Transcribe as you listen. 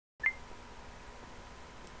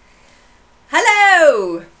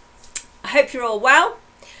hope you're all well.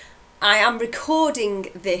 I am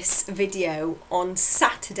recording this video on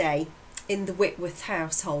Saturday in the Whitworth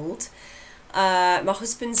household. My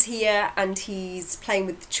husband's here and he's playing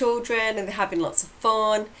with the children and they're having lots of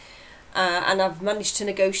fun. And I've managed to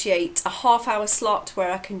negotiate a half-hour slot where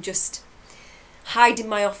I can just hide in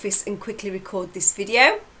my office and quickly record this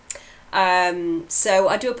video. So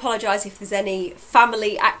I do apologise if there's any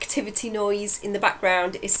family activity noise in the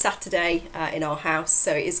background. It's Saturday in our house,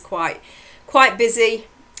 so it is quite busy.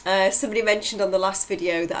 Somebody mentioned on the last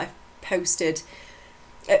video that I posted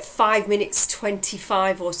at 5 minutes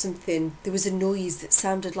 25 or something, there was a noise that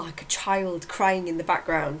sounded like a child crying in the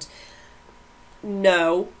background.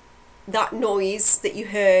 No, that noise that you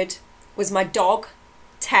heard was my dog,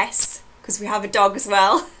 Tess, because we have a dog as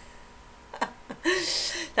well.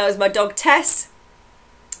 That was my dog Tess,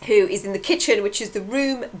 who is in the kitchen, which is the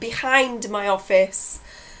room behind my office.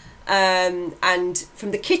 And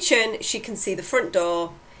from the kitchen, she can see the front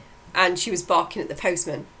door, and she was barking at the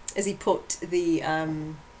postman as he put the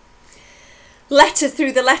letter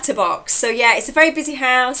through the letterbox. So yeah, it's a very busy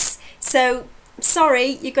house. So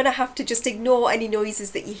sorry, you're going to have to just ignore any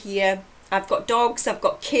noises that you hear. I've got dogs, I've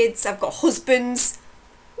got kids, I've got husbands.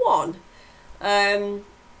 One.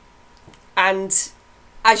 And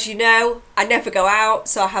as you know, I never go out,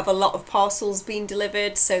 so I have a lot of parcels being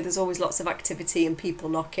delivered, so there's always lots of activity and people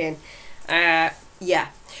knocking. Yeah,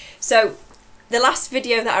 so the last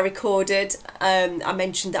video that I recorded, I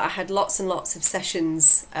mentioned that I had lots and lots of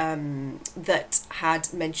sessions that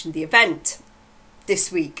had mentioned the event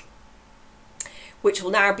this week, which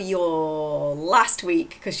will now be your last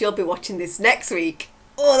week because you'll be watching this next week.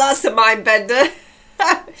 Oh, that's a mind bender.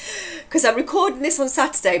 Because I'm recording this on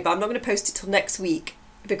Saturday, but I'm not going to post it till next week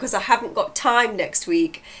because I haven't got time next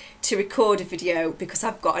week to record a video because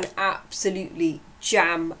I've got an absolutely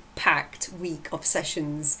jam-packed week of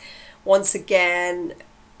sessions. Once again,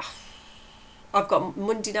 I've got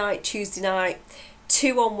Monday night, Tuesday night,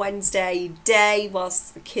 2 on Wednesday day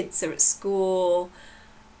whilst the kids are at school.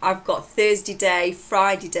 I've got Thursday day,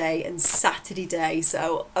 Friday day and Saturday day,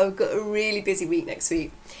 so I've got a really busy week next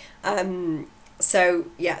week. So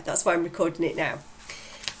yeah, that's why I'm recording it now.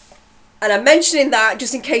 And I'm mentioning that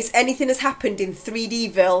just in case anything has happened in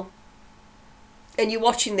 3Dville and you're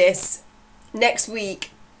watching this next week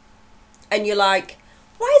and you're like,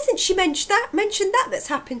 why hasn't she mentioned that that's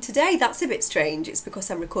happened today? That's a bit strange. It's because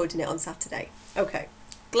I'm recording it on Saturday. Okay,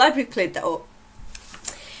 glad we've cleared that up.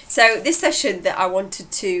 So this session that I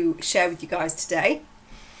wanted to share with you guys today,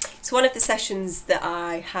 it's one of the sessions that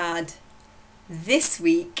I had this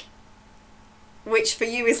week, which for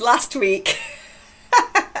you is last week,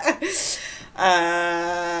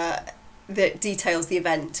 that details the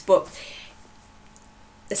event, but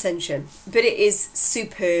Ascension. But it is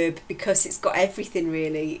superb because it's got everything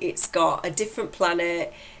really. It's got a different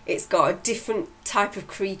planet, it's got a different type of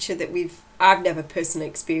creature that I've never personally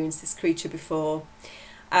experienced this creature before.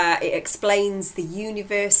 It explains the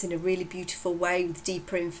universe in a really beautiful way with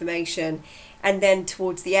deeper information. And then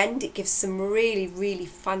towards the end, it gives some really, really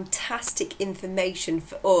fantastic information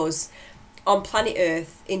for us on planet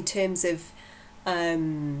Earth in terms of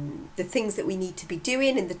the things that we need to be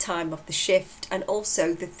doing in the time of the shift, and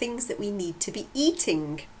also the things that we need to be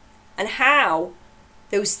eating and how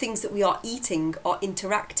those things that we are eating are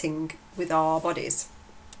interacting with our bodies.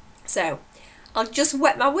 So I'll just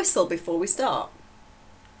wet my whistle before we start.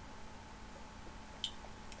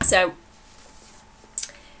 So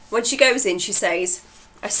when she goes in, she says,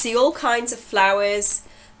 I see all kinds of flowers,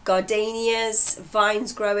 gardenias,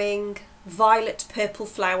 vines growing, violet purple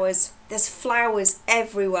flowers. There's flowers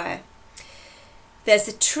everywhere. There's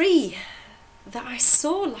a tree that I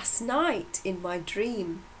saw last night in my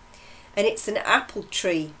dream, and it's an apple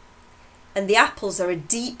tree, and the apples are a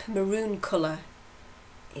deep maroon colour.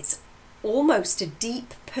 It's almost a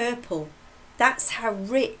deep purple. That's how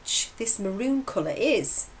rich this maroon colour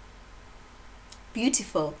is.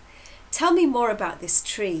 Beautiful. Tell me more about this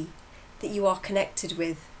tree that you are connected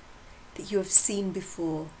with, that you have seen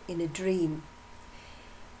before in a dream.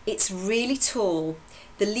 It's really tall.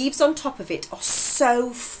 The leaves on top of it are so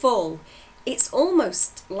full. It's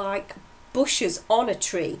almost like bushes on a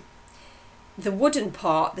tree. The wooden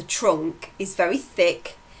part, the trunk, is very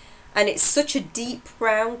thick and it's such a deep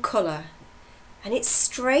brown colour. And it's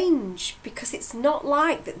strange because it's not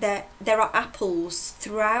like that there are apples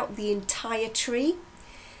throughout the entire tree.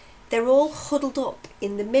 They're all huddled up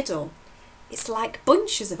in the middle. It's like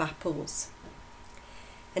bunches of apples.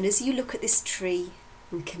 And as you look at this tree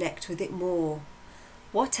and connect with it more,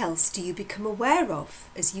 what else do you become aware of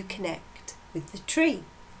as you connect with the tree?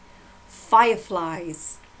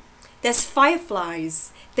 Fireflies. There's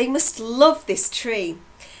fireflies. They must love this tree,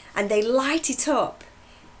 and they light it up.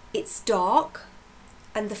 It's dark,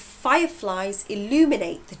 and the fireflies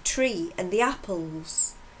illuminate the tree and the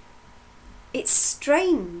apples. It's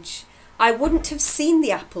strange. I wouldn't have seen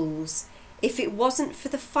the apples if it wasn't for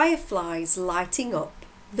the fireflies lighting up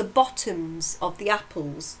the bottoms of the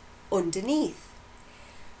apples underneath.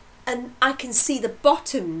 And I can see the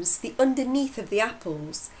bottoms, the underneath of the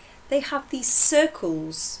apples, they have these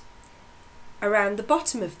circles around the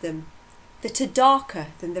bottom of them that are darker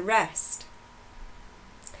than the rest.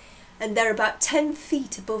 And they're about 10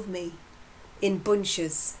 feet above me in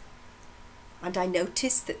bunches. And I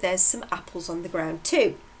notice that there's some apples on the ground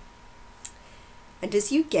too. And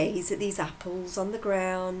as you gaze at these apples on the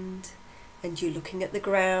ground, and you're looking at the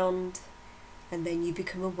ground, and then you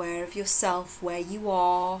become aware of yourself where you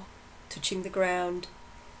are, touching the ground,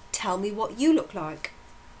 tell me what you look like.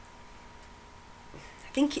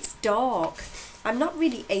 I think it's dark. I'm not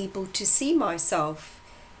really able to see myself.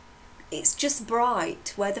 It's just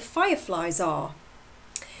bright where the fireflies are.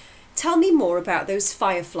 Tell me more about those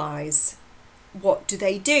fireflies. What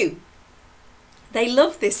do? They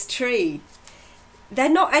love this tree. They're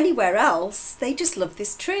not anywhere else. They just love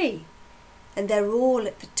this tree. And they're all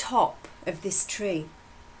at the top of this tree.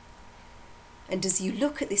 And as you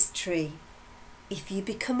look at this tree, if you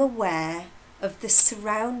become aware of the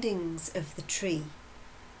surroundings of the tree,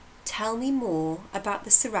 tell me more about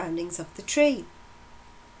the surroundings of the tree.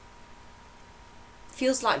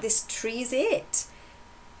 Feels like this tree is it.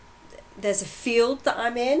 There's a field that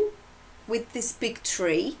I'm in with this big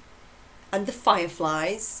tree and the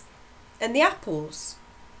fireflies and the apples.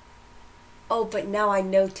 Oh, but now I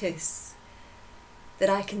notice that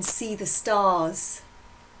I can see the stars.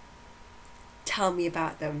 Tell me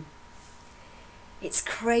about them. It's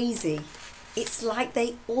crazy. It's like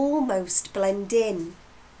they almost blend in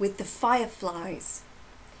with the fireflies.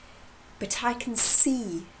 But I can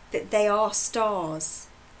see that they are stars.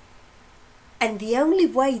 And the only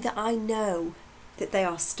way that I know that they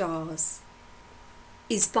are stars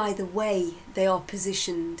is by the way they are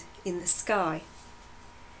positioned in the sky.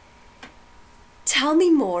 Tell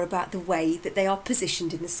me more about the way that they are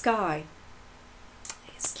positioned in the sky.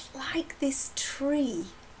 It's like this tree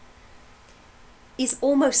is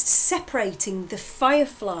almost separating the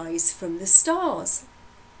fireflies from the stars.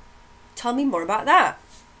 Tell me more about that.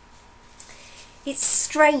 It's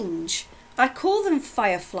strange. I call them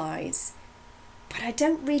fireflies, but I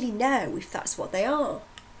don't really know if that's what they are.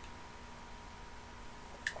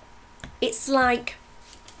 It's like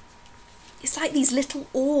these little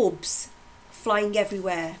orbs flying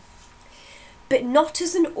everywhere, but not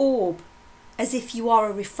as an orb, as if you are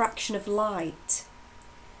a refraction of light.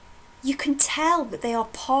 You can tell that they are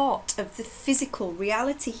part of the physical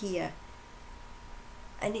reality here.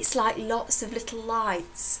 And it's like lots of little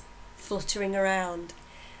lights fluttering around.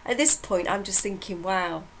 At this point, I'm just thinking,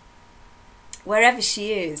 wow, wherever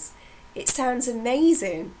she is, it sounds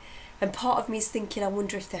amazing. And part of me is thinking, I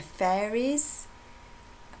wonder if they're fairies.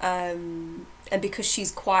 And because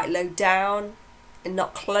she's quite low down and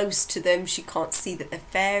not close to them, she can't see that they're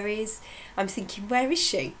fairies. I'm thinking, where is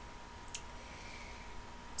she?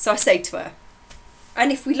 So I say to her,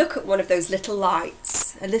 and if we look at one of those little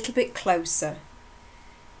lights a little bit closer,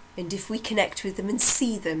 and if we connect with them and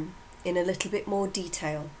see them in a little bit more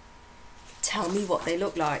detail, tell me what they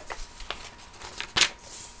look like.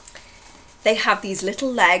 They have these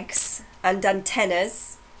little legs and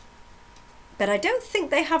antennas, but I don't think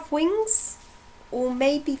they have wings, or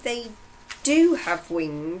maybe they do have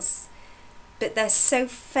wings, but they're so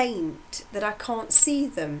faint that I can't see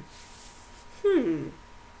them.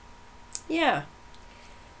 Yeah,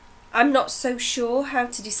 I'm not so sure how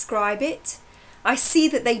to describe it. I see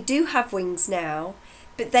that they do have wings now,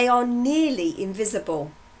 but they are nearly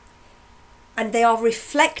invisible, and they are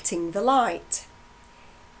reflecting the light.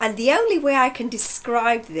 And the only way I can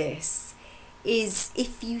describe this is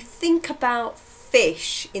if you think about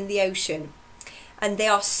fish in the ocean, and they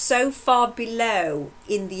are so far below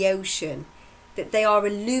in the ocean that they are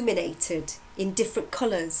illuminated in different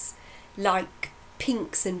colours, like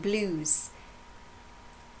pinks and blues.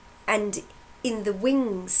 And in the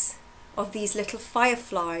wings of these little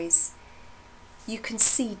fireflies, you can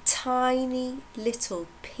see tiny little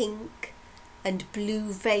pink and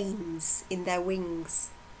blue veins in their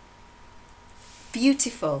wings.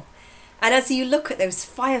 Beautiful. And as you look at those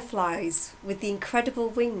fireflies with the incredible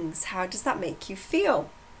wings, how does that make you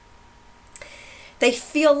feel? They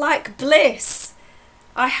feel like bliss.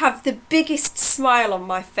 I have the biggest smile on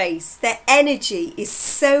my face. Their energy is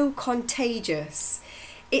so contagious.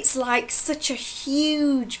 It's like such a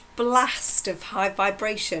huge blast of high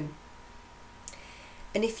vibration.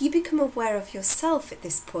 And if you become aware of yourself at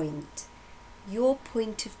this point, your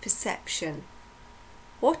point of perception,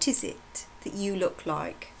 what is it that you look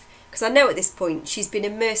like? Because I know at this point she's been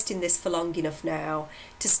immersed in this for long enough now.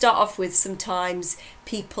 To start off with, sometimes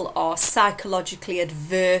people are psychologically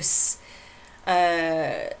adverse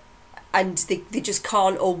and they just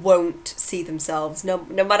can't or won't see themselves, no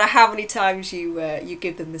matter how many times you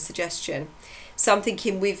give them the suggestion. So I'm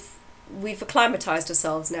thinking we've acclimatized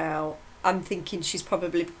ourselves now. I'm thinking she's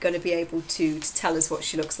probably going to be able to tell us what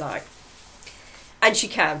she looks like. And she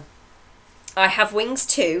can. I have wings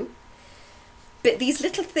too, but these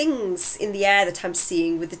little things in the air that I'm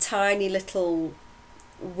seeing with the tiny little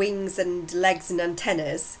wings and legs and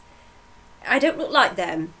antennas, I don't look like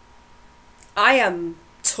them. I am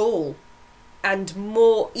tall and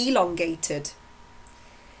more elongated.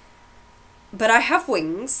 But I have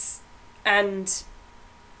wings, and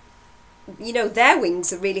you know, their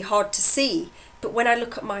wings are really hard to see. But when I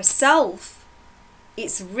look at myself,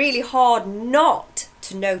 it's really hard not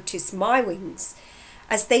to notice my wings,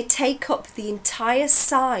 as they take up the entire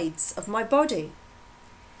sides of my body.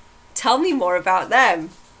 Tell me more about them.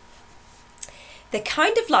 They're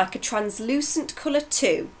kind of like a translucent colour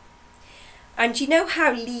too. And you know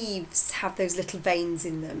how leaves have those little veins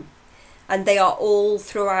in them? And they are all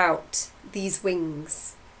throughout these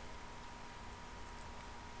wings.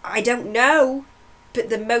 I don't know, but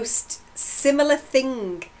the most similar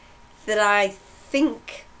thing that I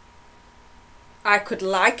think I could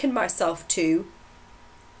liken myself to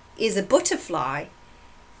is a butterfly,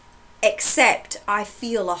 except I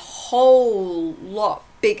feel a whole lot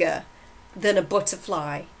bigger than a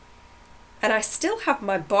butterfly. And I still have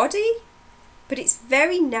my body, but it's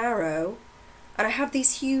very narrow, and I have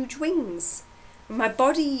these huge wings. My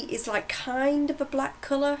body is like kind of a black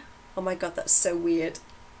colour. Oh my god, that's so weird.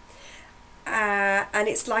 And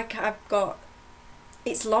it's like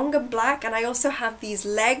it's long and black, and I also have these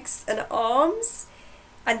legs and arms,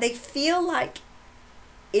 and they feel like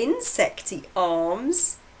insecty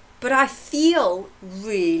arms, but I feel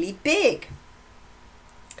really big.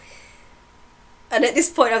 And at this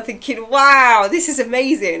point I'm thinking, wow, this is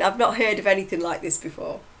amazing. I've not heard of anything like this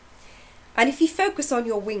before. And if you focus on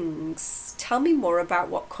your wings, tell me more about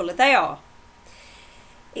what colour they are.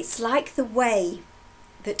 It's like the way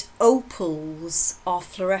that opals are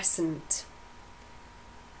fluorescent,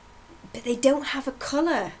 but they don't have a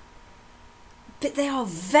colour, but they are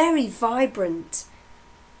very vibrant.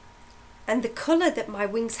 And the colour that my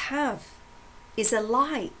wings have is a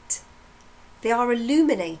light. They are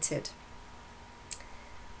illuminated.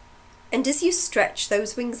 And as you stretch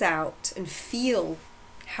those wings out and feel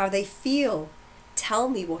how they feel, tell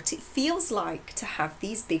me what it feels like to have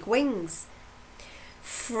these big wings.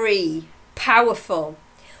 Free, powerful.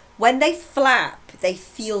 When they flap, they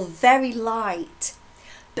feel very light,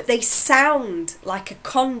 but they sound like a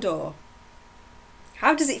condor.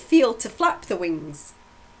 How does it feel to flap the wings?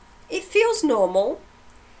 It feels normal.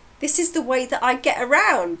 This is the way that I get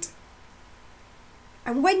around.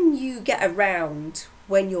 And when you get around,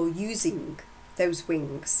 when you're using those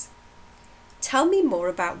wings, tell me more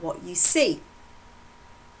about what you see.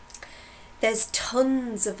 There's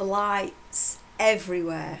tons of lights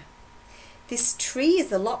everywhere. This tree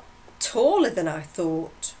is a lot taller than I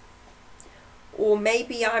thought. Or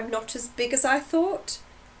maybe I'm not as big as I thought.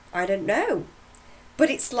 I don't know. But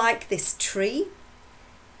it's like this tree.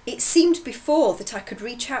 It seemed before that I could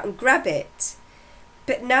reach out and grab it,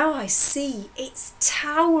 but now I see it's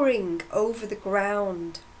towering over the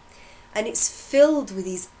ground, and it's filled with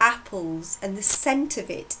these apples, and the scent of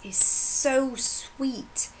it is so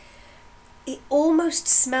sweet. It almost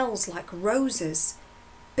smells like roses,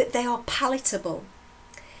 but they are palatable.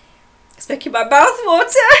 It's making my mouth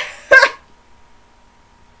water.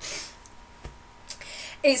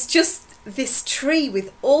 It's just this tree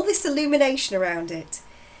with all this illumination around it,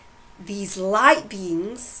 these light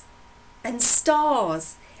beings and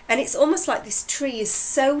stars, and it's almost like this tree is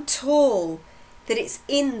so tall that it's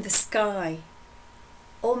in the sky.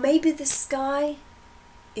 Or maybe the sky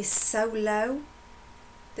is so low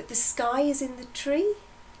that the sky is in the tree.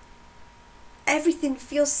 Everything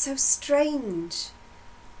feels so strange.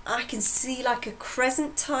 I can see like a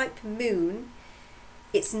crescent type moon.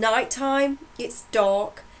 It's nighttime, it's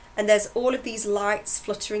dark, and there's all of these lights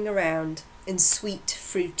fluttering around and sweet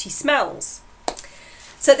fruity smells.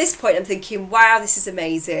 So at this point I'm thinking, wow, this is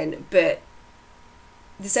amazing, but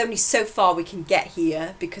there's only so far we can get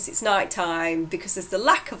here because it's nighttime, because there's the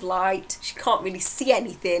lack of light. She can't really see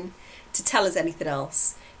anything to tell us anything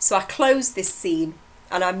else. So I close this scene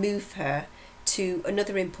and I move her to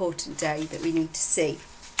another important day that we need to see.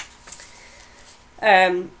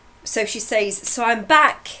 So she says, so I'm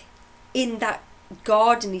back in that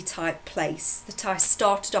gardeny type place that I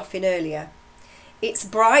started off in earlier. It's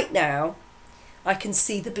bright now. I can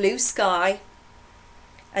see the blue sky,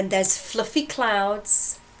 and there's fluffy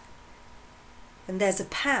clouds, and there's a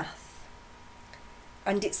path,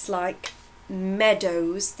 and it's like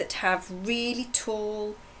meadows that have really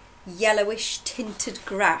tall yellowish tinted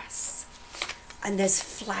grass, and there's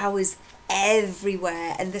flowers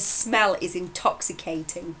everywhere, and the smell is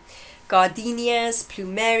intoxicating. Gardenias,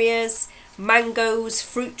 plumerias, mangoes,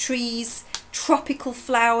 fruit trees, tropical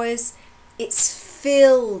flowers. It's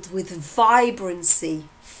filled with vibrancy,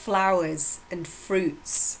 flowers and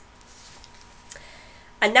fruits.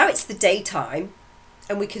 And now it's the daytime,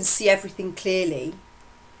 and we can see everything clearly,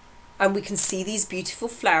 and we can see these beautiful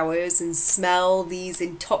flowers and smell these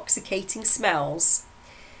intoxicating smells.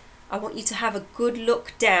 I want you to have a good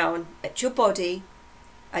look down at your body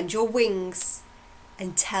and your wings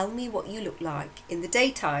and tell me what you look like in the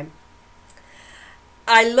daytime.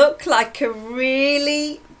 I look like a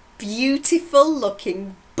really beautiful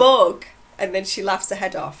looking bug. And then she laughs her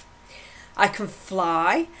head off. I can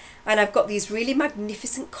fly, and I've got these really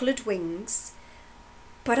magnificent coloured wings,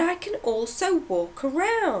 but I can also walk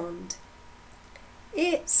around.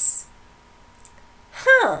 It's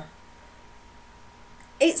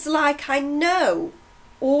like I know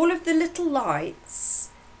all of the little lights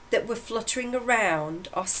that were fluttering around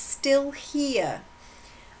are still here,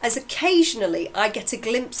 as occasionally I get a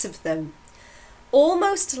glimpse of them,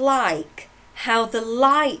 almost like how the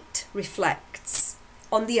light reflects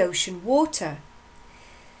on the ocean water.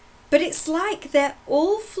 But it's like they're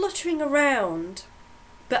all fluttering around,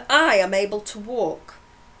 but I am able to walk.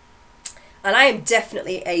 And I am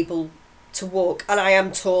definitely able to walk, and I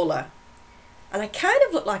am taller. And I kind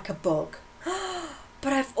of look like a bug,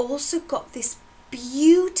 but I've also got this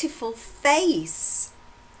beautiful face.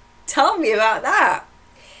 Tell me about that.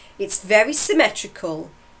 It's very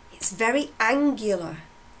symmetrical. It's very angular.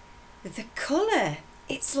 The colour,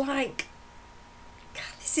 it's like,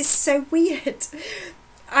 God, this is so weird.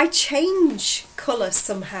 I change colour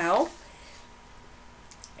somehow.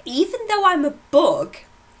 Even though I'm a bug,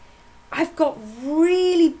 I've got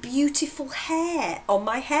really beautiful hair on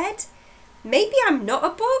my head. Maybe I'm not a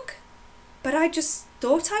bug, but I just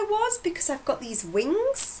thought I was because I've got these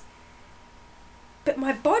wings. But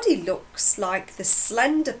my body looks like the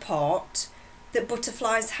slender part that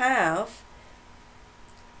butterflies have.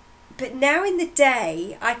 But now in the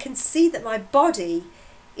day, I can see that my body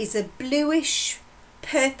is a bluish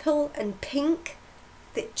purple and pink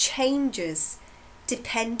that changes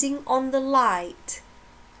depending on the light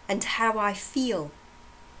and how I feel.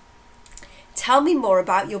 Tell me more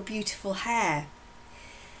about your beautiful hair.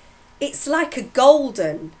 It's like a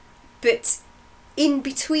golden, but in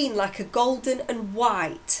between like a golden and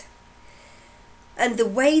white. And the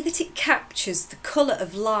way that it captures the colour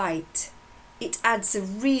of light, it adds a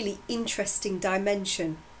really interesting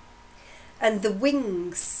dimension. And the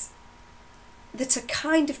wings that are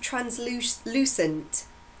kind of translucent.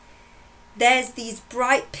 There's these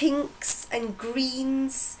bright pinks and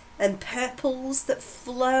greens and purples that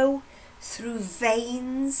flow through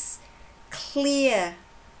veins, clear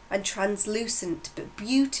and translucent, but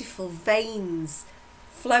beautiful veins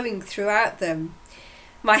flowing throughout them.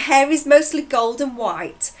 My hair is mostly gold and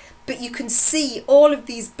white, but you can see all of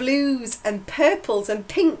these blues and purples and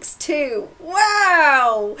pinks too.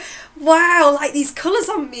 Wow! Wow, like these colours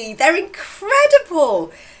on me, they're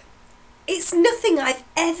incredible. It's nothing I've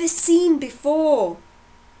ever seen before.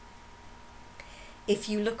 If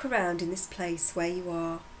you look around in this place where you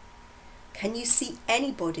are, can you see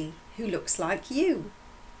anybody who looks like you?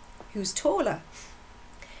 Who's taller?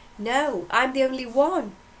 No, I'm the only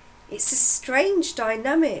one. It's a strange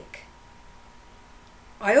dynamic.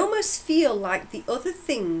 I almost feel like the other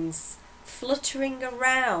things fluttering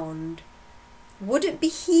around wouldn't be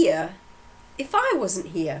here if I wasn't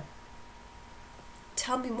here.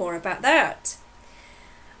 Tell me more about that.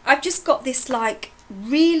 I've just got this like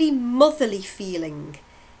really motherly feeling.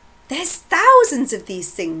 There's thousands of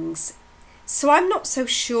these things, so I'm not so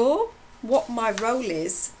sure what my role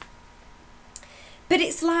is. But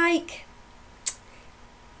it's like,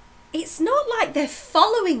 it's not like they're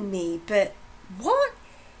following me, but what?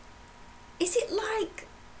 Is it like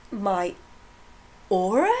my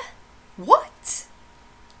aura? What?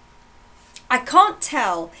 I can't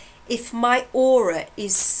tell if my aura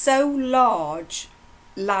is so large,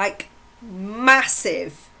 like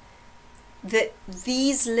massive, that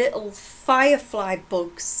these little firefly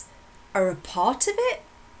bugs are a part of it,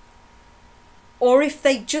 or if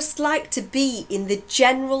they just like to be in the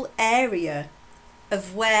general area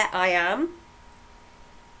of where I am.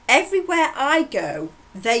 Everywhere I go,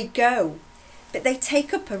 they go, but they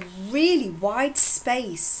take up a really wide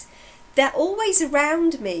space. They're always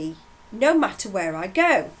around me, no matter where I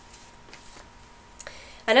go.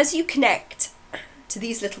 And as you connect to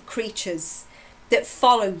these little creatures that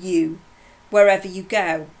follow you wherever you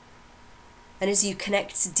go, and as you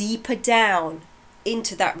connect deeper down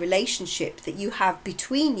into that relationship that you have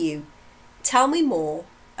between you, tell me more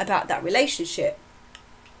about that relationship.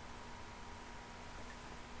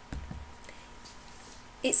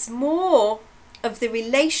 It's more of the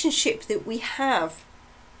relationship that we have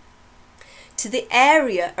to the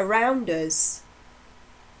area around us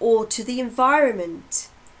or to the environment.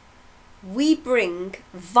 We bring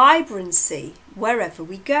vibrancy wherever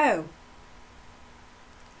we go.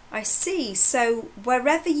 I see. So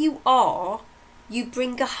wherever you are, you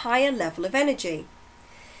bring a higher level of energy.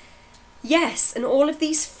 Yes, and all of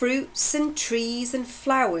these fruits and trees and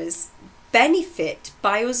flowers benefit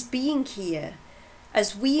by us being here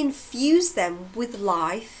as we infuse them with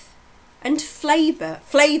life and flavour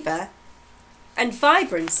and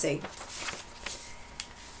vibrancy.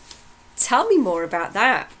 Tell me more about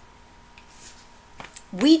that.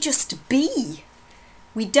 We just be.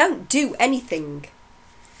 We don't do anything.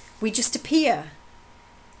 We just appear.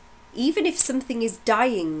 Even if something is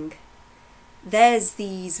dying, there's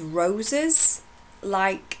these roses,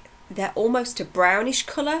 like they're almost a brownish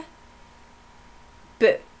colour.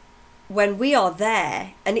 But when we are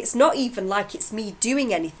there, and it's not even like it's me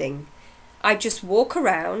doing anything, I just walk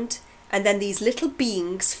around and then these little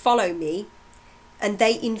beings follow me and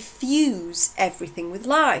they infuse everything with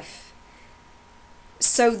life.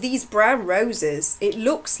 So these brown roses, it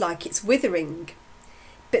looks like it's withering,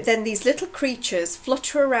 but then these little creatures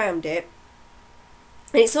flutter around it,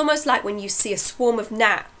 and it's almost like when you see a swarm of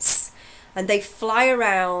gnats and they fly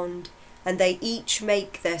around and they each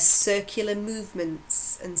make their circular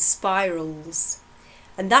movements and spirals.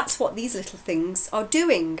 And that's what these little things are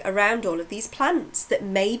doing around all of these plants that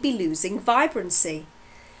may be losing vibrancy.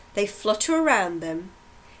 They flutter around them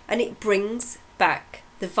and it brings back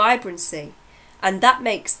the vibrancy, and that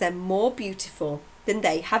makes them more beautiful than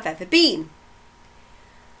they have ever been.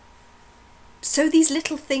 So these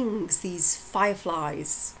little things, these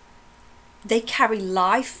fireflies, they carry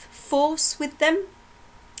life force with them.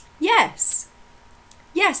 Yes,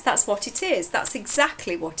 that's what it is. That's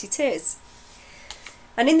exactly what it is.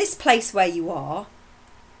 And in this place where you are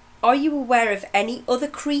you aware of any other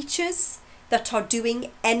creatures that are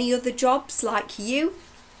doing any other jobs like you?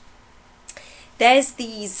 There's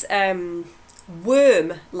these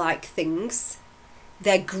worm-like things.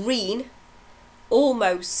 They're green,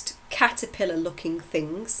 almost caterpillar-looking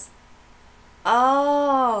things.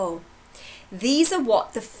 Oh, these are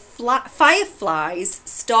what the fireflies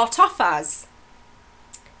start off as.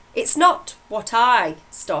 It's not what I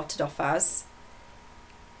started off as,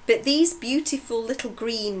 but these beautiful little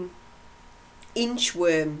green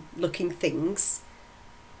inchworm-looking things,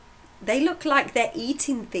 they look like they're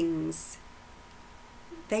eating things.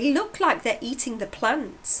 They look like they're eating the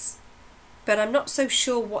plants, but I'm not so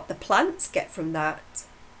sure what the plants get from that.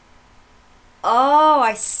 Oh,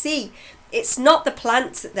 I see. It's not the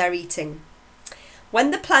plants that they're eating.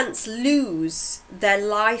 When the plants lose their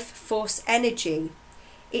life force energy,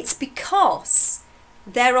 it's because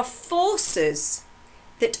there are forces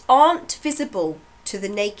that aren't visible to the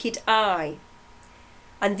naked eye.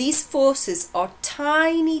 And these forces are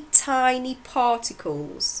tiny, tiny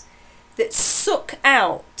particles that suck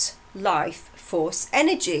out life force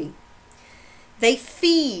energy. They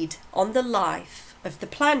feed on the life of the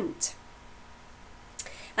plant.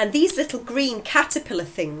 And these little green caterpillar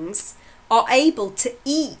things are able to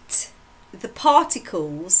eat the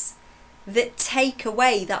particles that take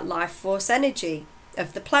away that life force energy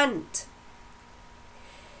of the plant.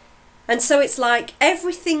 And so it's like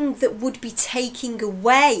everything that would be taking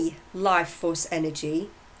away life force energy,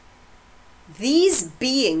 these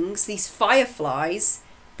beings, these fireflies,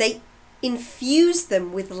 they infuse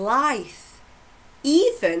them with life,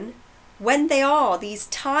 even when they are these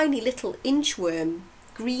tiny little inchworm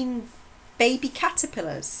green baby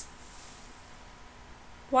caterpillars.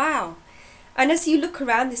 Wow. And as you look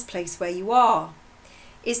around this place where you are,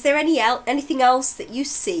 is there anything else that you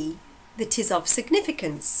see that is of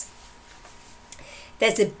significance?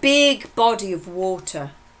 There's a big body of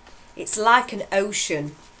water. It's like an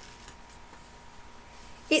ocean.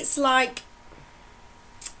 It's like,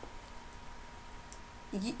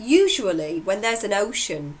 usually when there's an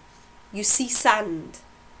ocean, you see sand.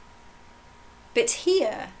 But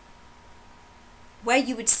here, where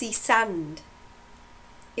you would see sand,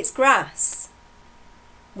 it's grass.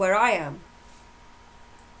 Where I am,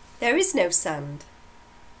 there is no sand.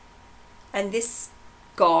 And this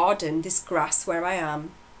garden, this grass where I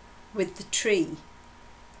am, with the tree,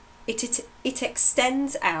 it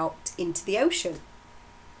extends out into the ocean.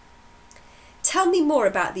 Tell me more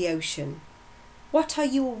about the ocean. What are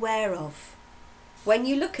you aware of when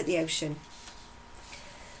you look at the ocean?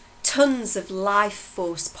 Tons of life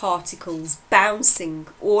force particles bouncing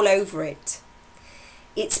all over it.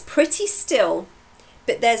 It's pretty still,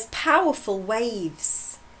 but there's powerful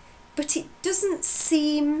waves. But it doesn't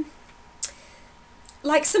seem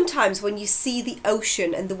like, sometimes when you see the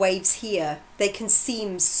ocean and the waves here, they can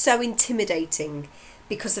seem so intimidating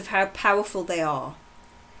because of how powerful they are.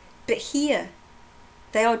 But here,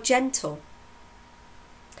 they are gentle.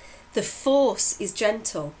 The force is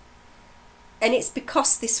gentle. And it's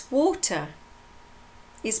because this water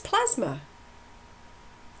is plasma.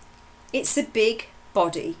 It's a big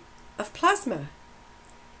body of plasma.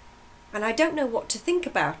 And I don't know what to think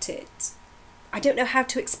about it. I don't know how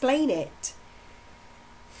to explain it.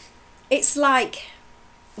 It's like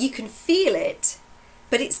you can feel it,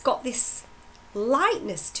 but it's got this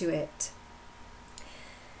lightness to it.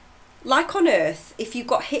 Like on Earth, if you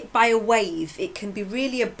got hit by a wave, it can be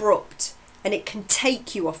really abrupt and it can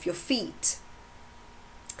take you off your feet.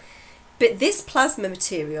 But this plasma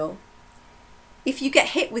material, if you get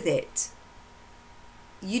hit with it,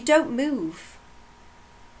 you don't move.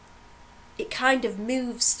 It kind of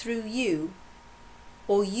moves through you,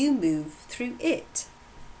 or you move through it.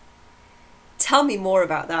 Tell me more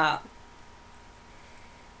about that.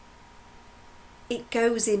 It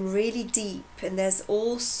goes in really deep, and there's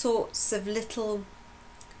all sorts of little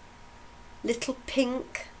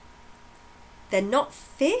pink. They're not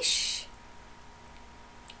fish.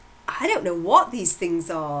 I don't know what these things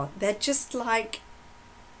are. They're just like,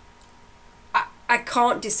 I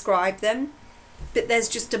can't describe them, but there's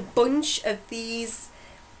just a bunch of these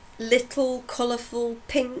little colourful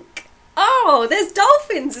pink. Oh, there's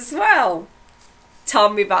dolphins as well. Tell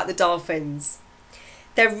me about the dolphins.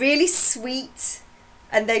 They're really sweet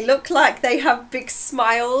and they look like they have big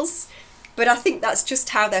smiles, but I think that's just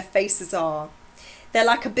how their faces are. They're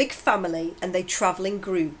like a big family and they travel in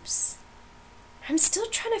groups. I'm still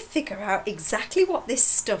trying to figure out exactly what this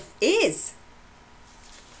stuff is.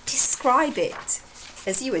 Describe it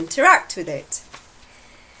as you interact with it.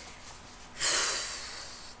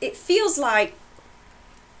 It feels like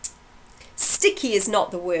sticky is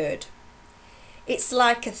not the word. It's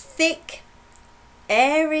like a thick,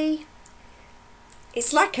 airy,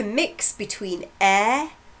 it's like a mix between air,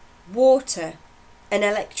 water and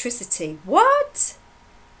electricity. What?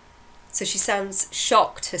 So she sounds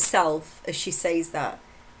shocked herself as she says that.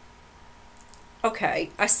 Okay,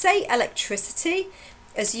 I say electricity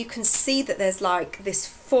as you can see that there's like this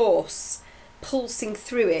force pulsing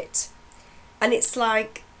through it. And it's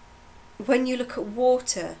like when you look at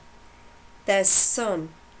water, there's sun.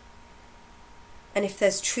 And if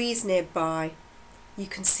there's trees nearby, you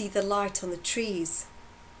can see the light on the trees.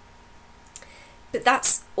 But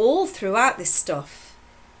that's all throughout this stuff.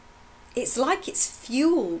 It's like it's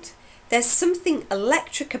fueled. There's something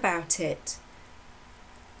electric about it.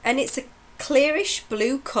 And it's a clearish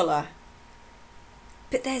blue colour.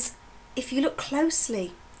 But there's, if you look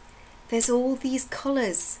closely, there's all these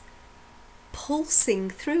colours pulsing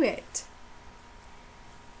through it.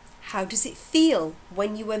 How does it feel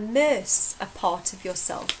when you immerse a part of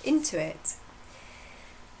yourself into it?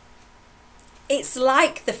 It's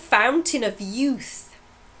like the fountain of youth,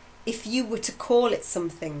 if you were to call it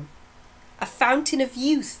something. A fountain of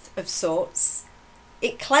youth of sorts.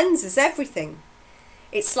 It cleanses everything.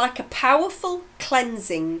 It's like a powerful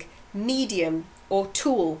cleansing medium or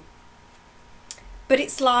tool. But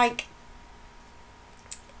it's like,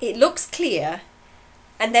 it looks clear,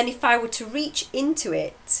 and then if I were to reach into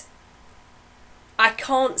it, I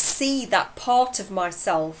can't see that part of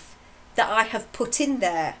myself that I have put in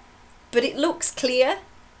there, but it looks clear.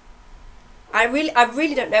 I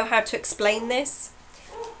really don't know how to explain this.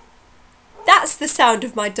 That's the sound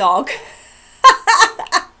of my dog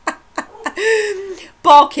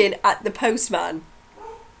barking at the postman.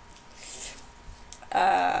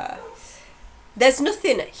 There's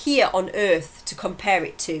nothing here on Earth to compare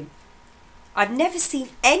it to. I've never seen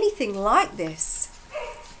anything like this.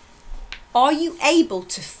 Are you able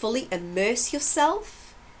to fully immerse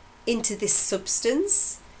yourself into this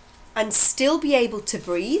substance and still be able to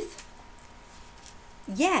breathe?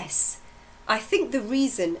 Yes, I think the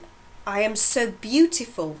reason I am so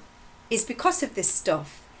beautiful is because of this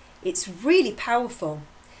stuff. It's really powerful.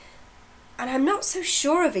 And I'm not so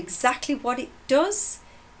sure of exactly what it does,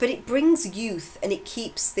 but it brings youth and it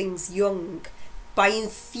keeps things young by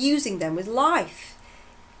infusing them with life.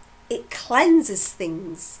 It cleanses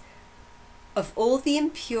things. of all the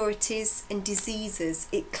impurities and diseases.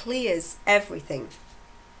 It clears everything.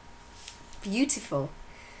 Beautiful.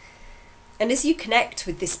 And as you connect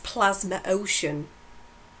with this plasma ocean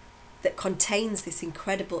that contains this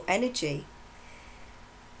incredible energy,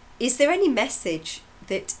 is there any message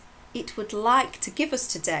that it would like to give us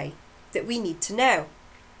today that we need to know?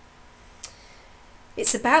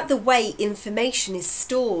 It's about the way information is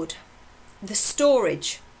stored, the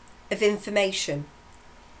storage of information.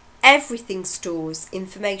 Everything stores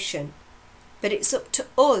information, but it's up to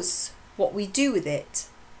us what we do with it.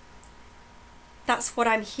 That's what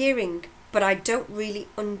I'm hearing, but I don't really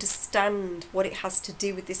understand what it has to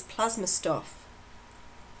do with this plasma stuff.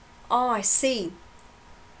 Oh, I see.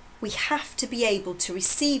 We have to be able to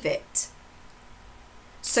receive it.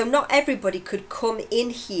 So not everybody could come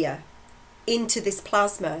in here, into this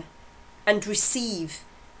plasma, and receive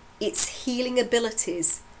its healing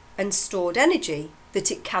abilities and stored energy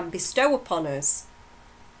that it can bestow upon us.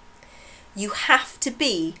 You have to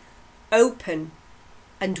be open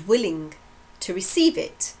and willing to receive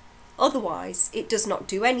it. Otherwise, it does not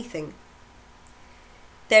do anything.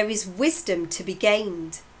 There is wisdom to be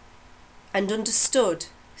gained and understood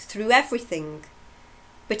through everything,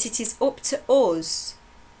 but it is up to us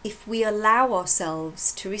if we allow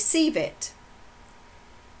ourselves to receive it.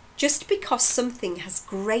 Just because something has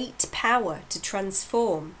great power to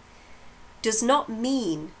transform does not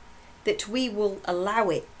mean that we will allow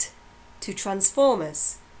it to transform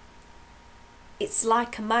us. It's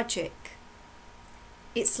like a magic.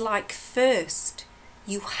 It's like first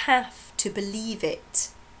you have to believe it.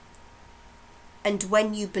 And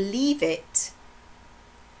when you believe it,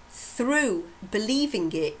 through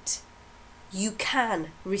believing it, you can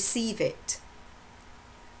receive it.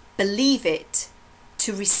 Believe it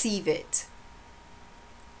to receive it.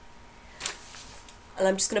 And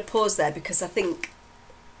I'm just going to pause there because I think,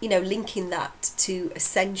 linking that to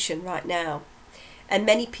Ascension right now, and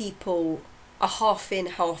many people are half in,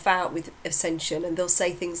 half out with Ascension, and they'll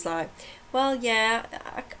say things like, well, yeah,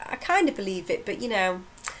 I kind of believe it, but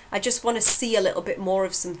I just want to see a little bit more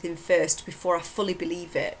of something first before I fully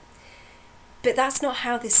believe it. But that's not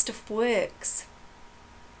how this stuff works.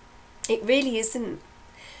 It really isn't.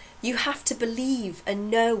 You have to believe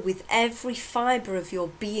and know with every fibre of your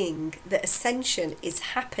being that Ascension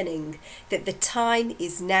is happening, that the time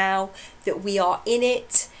is now, that we are in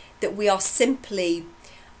it, that we are simply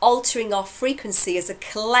altering our frequency as a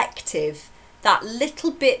collective that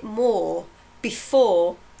little bit more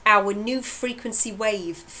before our new frequency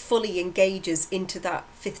wave fully engages into that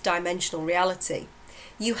fifth dimensional reality.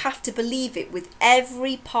 You have to believe it with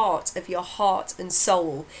every part of your heart and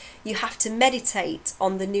soul. You have to meditate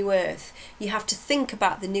on the new earth. You have to think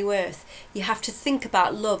about the new earth. You have to think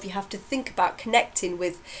about love. You have to think about connecting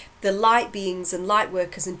with the light beings and light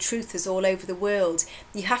workers and truthers all over the world.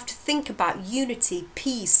 You have to think about unity,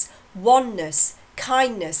 peace, oneness,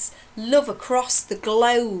 kindness, love across the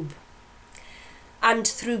globe. And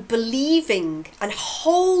through believing and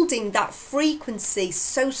holding that frequency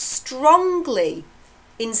so strongly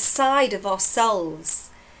inside of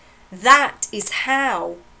ourselves, that is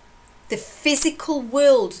how the physical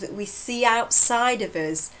world that we see outside of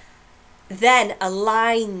us then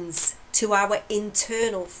aligns to our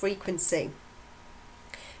internal frequency.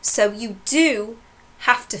 So you do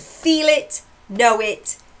have to feel it, know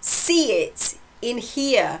it, see it in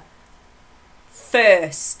here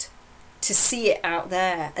first to see it out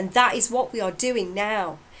there. And that is what we are doing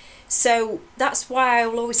now. So that's why I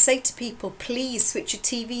will always say to people, please switch your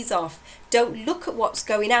TVs off. Don't look at what's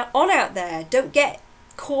going on out there. Don't get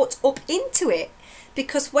caught up into it.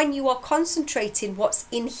 Because when you are concentrating what's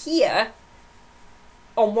in here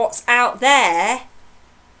on what's out there,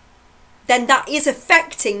 then that is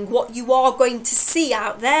affecting what you are going to see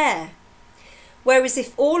out there. Whereas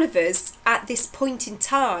if all of us at this point in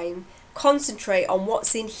time concentrate on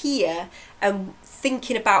what's in here and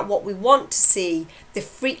thinking about what we want to see,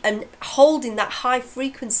 and holding that high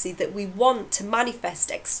frequency that we want to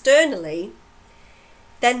manifest externally,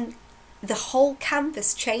 then the whole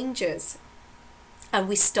canvas changes and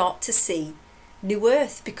we start to see new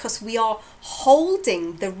earth, because we are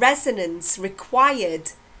holding the resonance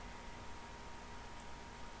required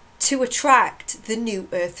to attract the new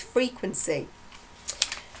earth frequency.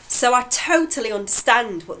 So I totally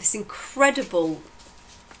understand what this incredible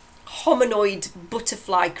humanoid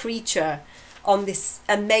butterfly creature on this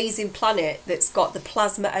amazing planet that's got the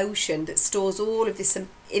plasma ocean that stores all of this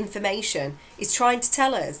information is trying to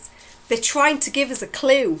tell us. They're trying to give us a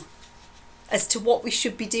clue as to what we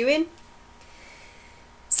should be doing.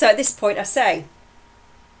 So at this point I say,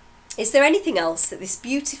 is there anything else that this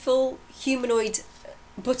beautiful humanoid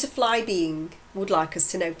butterfly being would like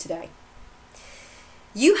us to know today.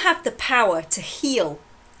 You have the power to heal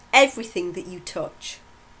everything that you touch,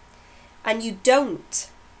 and you don't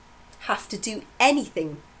have to do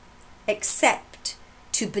anything except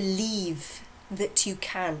to believe that you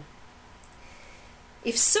can.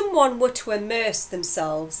 If someone were to immerse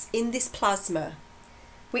themselves in this plasma,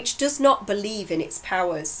 which does not believe in its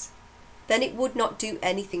powers, then it would not do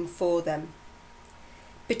anything for them.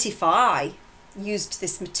 But if I used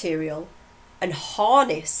this material and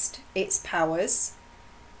harnessed its powers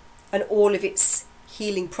and all of its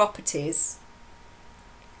healing properties,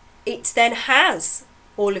 it then has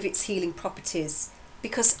all of its healing properties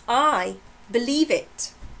because I believe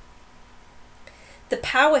it. The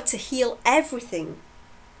power to heal everything,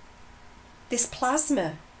 this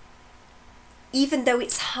plasma, even though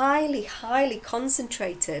it's highly, highly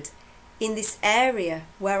concentrated in this area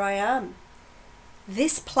where I am,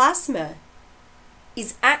 this plasma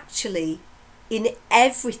is actually in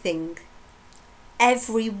everything,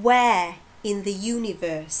 everywhere in the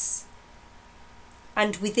universe.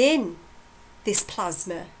 And within this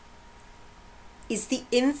plasma is the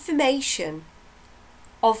information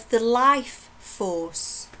of the life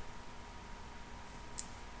force.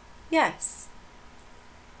 Yes.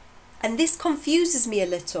 And this confuses me a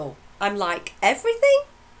little. I'm like, everything?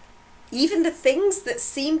 Even the things that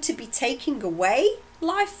seem to be taking away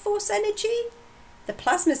life force energy? The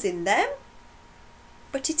plasma's in them?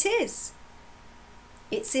 But it is.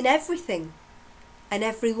 It's in everything and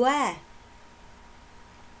everywhere.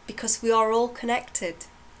 Because we are all connected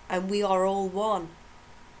and we are all one.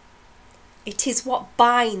 It is what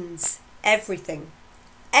binds everything.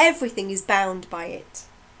 Everything is bound by it.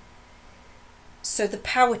 So the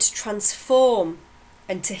power to transform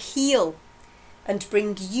and to heal and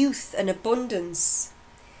bring youth and abundance,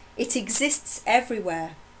 it exists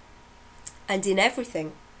everywhere and in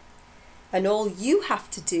everything. And all you have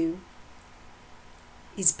to do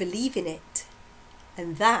is believe in it.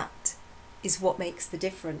 And that is what makes the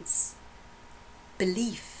difference.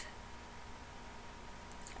 Belief.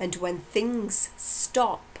 And when things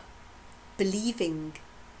stop believing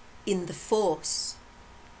in the force,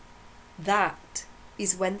 that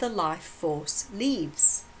is when the life force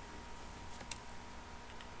leaves.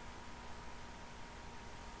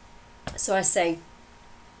 So I say,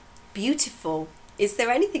 beautiful. Is there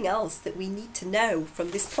anything else that we need to know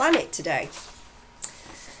from this planet today?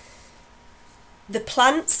 The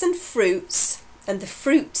plants and fruits, and the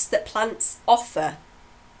fruits that plants offer,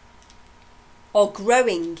 are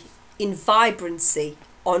growing in vibrancy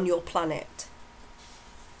on your planet.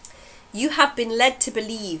 You have been led to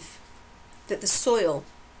believe that the soil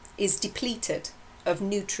is depleted of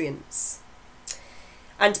nutrients.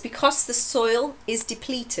 And because the soil is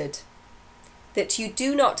depleted, that you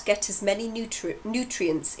do not get as many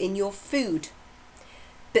nutrients in your food.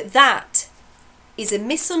 But that is a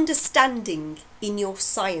misunderstanding in your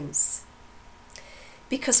science.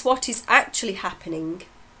 Because what is actually happening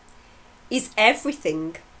is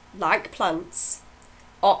everything, like plants,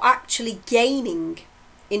 are actually gaining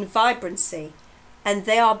in vibrancy, and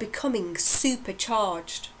they are becoming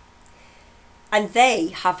supercharged. And they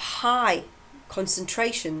have high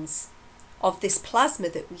concentrations of this plasma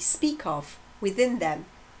that we speak of within them,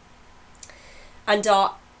 and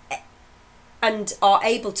are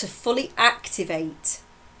able to fully activate.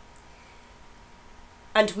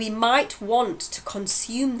 And we might want to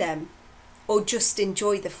consume them or just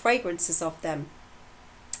enjoy the fragrances of them.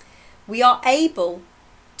 We are able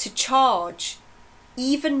to charge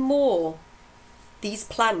even more these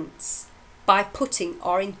plants by putting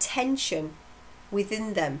our intention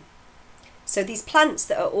within them. So these plants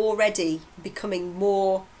that are already becoming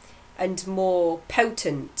more and more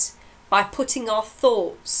potent, by putting our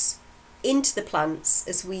thoughts into the plants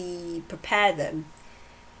as we prepare them,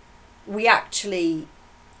 we actually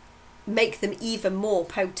make them even more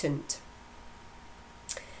potent.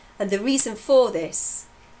 And the reason for this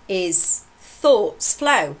is thoughts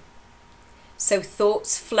flow. So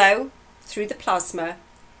thoughts flow through the plasma,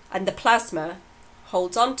 and the plasma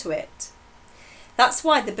holds on to it. That's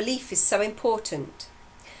why the belief is so important.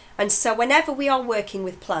 And so whenever we are working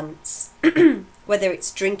with plants, whether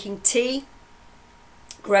it's drinking tea,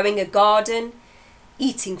 growing a garden,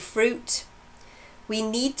 eating fruit, we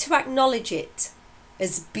need to acknowledge it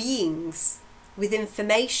as beings with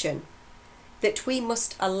information that we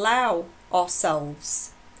must allow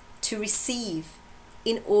ourselves to receive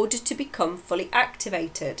in order to become fully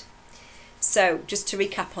activated. So just to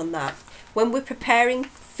recap on that, when we're preparing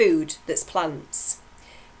food that's plants,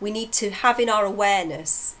 we need to have in our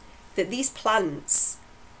awareness that these plants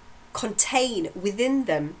contain within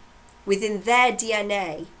them within their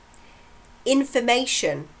DNA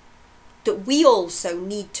information that we also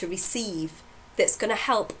need to receive, that's going to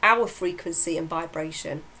help our frequency and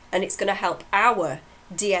vibration, and it's going to help our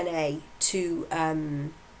DNA to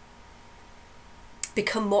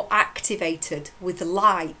become more activated with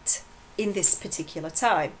light in this particular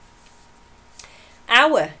time.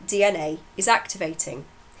 Our DNA is activating,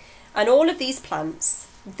 and all of these plants,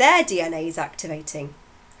 their DNA is activating.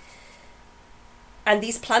 And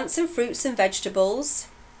these plants and fruits and vegetables,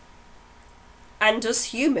 and us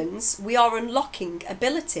humans, we are unlocking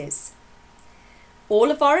abilities. All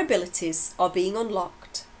of our abilities are being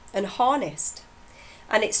unlocked and harnessed.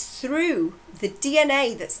 And it's through the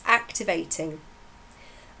DNA that's activating.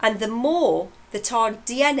 And the more that our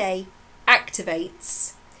DNA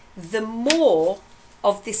activates, the more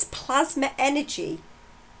of this plasma energy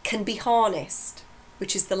can be harnessed,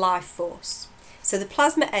 which is the life force. So the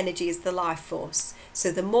plasma energy is the life force.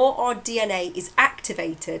 So the more our DNA is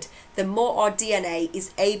activated, the more our DNA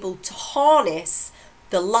is able to harness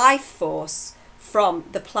the life force from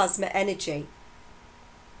the plasma energy.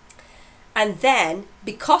 And then,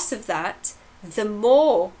 because of that, the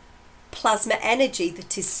more plasma energy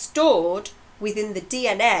that is stored within the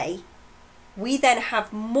DNA, we then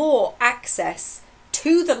have more access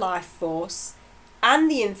to the life force and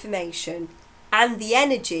the information and the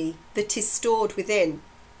energy that is stored within.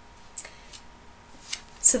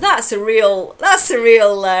 So that's a real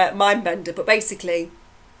mind bender. But basically,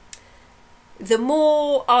 the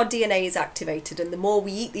more our DNA is activated and the more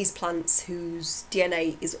we eat these plants whose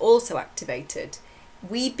DNA is also activated,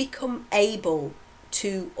 we become able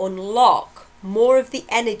to unlock more of the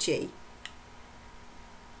energy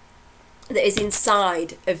that is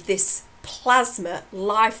inside of this plasma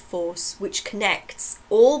life force, which connects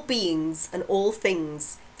all beings and all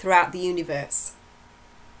things throughout the universe.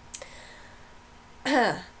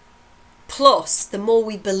 Plus, the more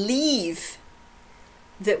we believe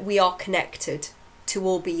that we are connected to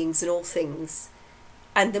all beings and all things,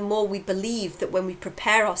 and the more we believe that when we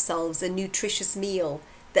prepare ourselves a nutritious meal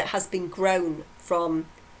that has been grown from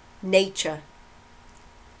nature,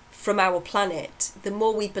 from our planet, the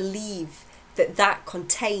more we believe that that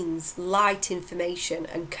contains light information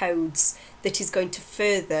and codes that is going to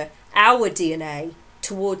further our DNA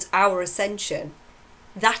towards our ascension.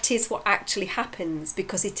 That is what actually happens,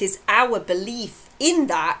 because it is our belief in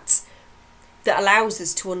that that allows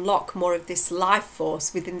us to unlock more of this life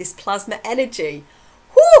force within this plasma energy.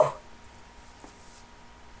 Whew!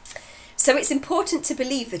 So it's important to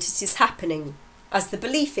believe that it is happening, as the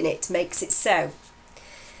belief in it makes it so.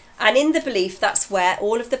 And in the belief, that's where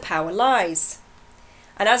all of the power lies.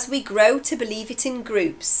 And as we grow to believe it in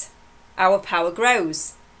groups, our power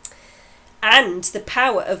grows. And the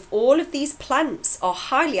power of all of these plants are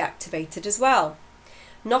highly activated as well.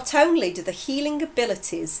 Not only do the healing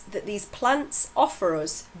abilities that these plants offer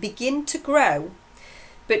us begin to grow,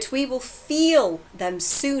 but we will feel them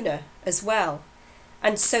sooner as well.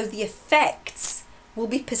 And so the effects will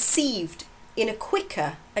be perceived in a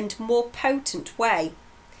quicker and more potent way.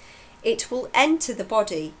 It will enter the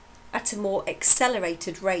body at a more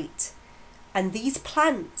accelerated rate. And these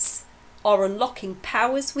plants are unlocking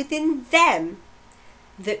powers within them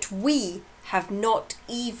that we have not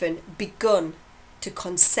even begun to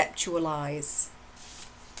conceptualize.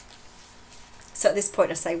 So at this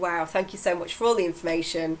point I say, wow, thank you so much for all the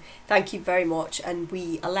information. Thank you very much. And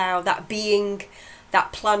we allow that being,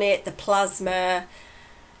 that planet, the plasma,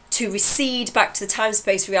 to recede back to the time,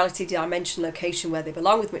 space, reality, dimension, location where they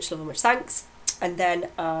belong, with much love and much thanks. And then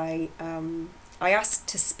I asked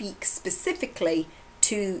to speak specifically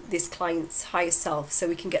to this client's higher self so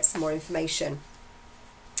we can get some more information.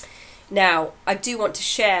 Now, I do want to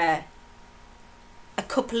share a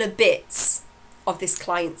couple of bits of this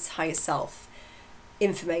client's higher self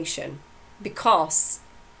information, because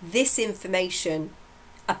this information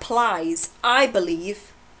applies, I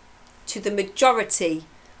believe, to the majority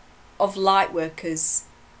of light workers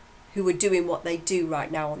who are doing what they do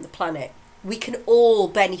right now on the planet. We can all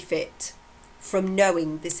benefit from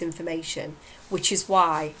knowing this information, which is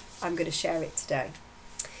why I'm going to share it today.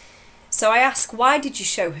 So I ask, why did you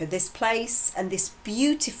show her this place and this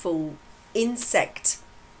beautiful insect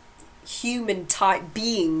human type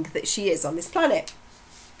being that she is on this planet?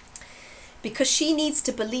 Because she needs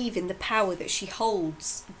to believe in the power that she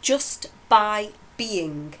holds just by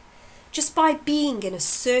being. Just by being in a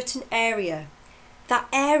certain area. That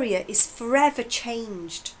area is forever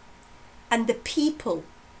changed. And the people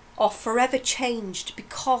are forever changed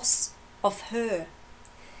because of her.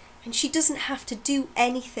 And she doesn't have to do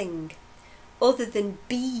anything other than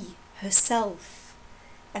be herself.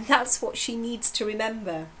 And that's what she needs to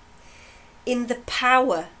remember. in the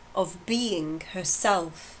power of being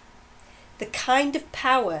herself. The kind of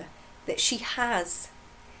power that she has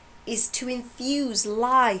is to infuse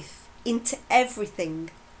life into everything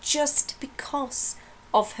just because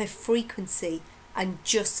of her frequency and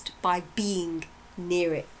just by being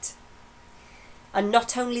near it. And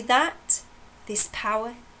not only that, this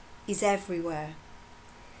power is everywhere.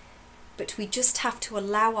 But we just have to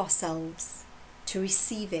allow ourselves to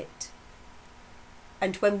receive it.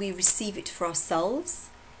 And when we receive it for ourselves,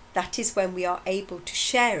 that is when we are able to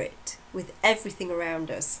share it with everything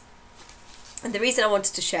around us. And the reason I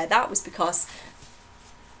wanted to share that was because,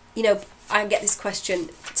 you know, I get this question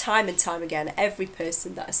time and time again. Every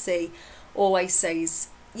person that I see always says,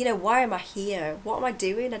 you know, why am I here? What am I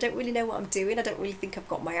doing? I don't really know what I'm doing. I don't really think I've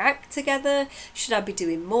got my act together. Should I be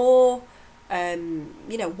doing more?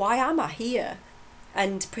 You know, why am I here?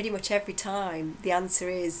 And pretty much every time the answer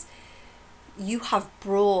is, you have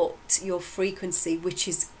brought your frequency, which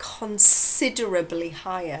is considerably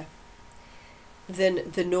higher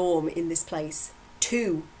than the norm in this place,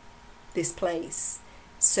 to this place.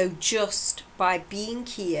 So just by being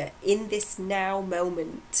here in this now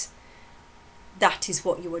moment, that is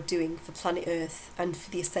what you are doing for planet Earth and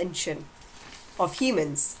for the ascension of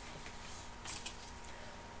humans.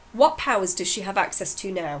 What powers does she have access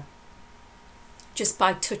to now? Just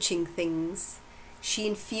by touching things, she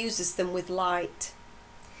infuses them with light.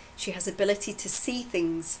 She has ability to see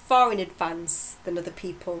things far in advance than other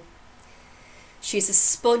people. She is a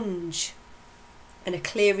sponge and a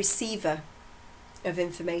clear receiver of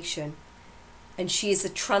information, and she is a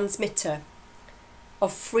transmitter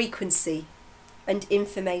of frequency and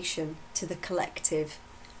information to the collective,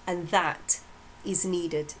 and that is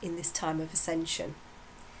needed in this time of ascension.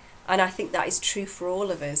 And I think that is true for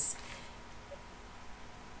all of us.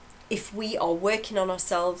 If we are working on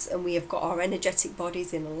ourselves and we have got our energetic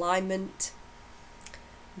bodies in alignment,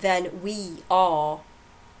 then we are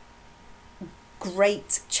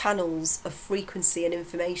great channels of frequency and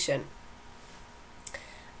information.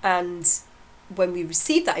 And when we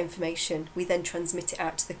receive that information, we then transmit it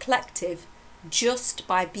out to the collective just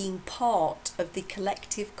by being part of the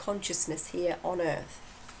collective consciousness here on Earth.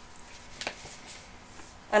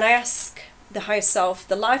 And I ask the higher self,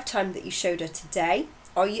 the lifetime that you showed her today,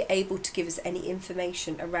 are you able to give us any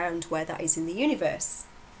information around where that is in the universe?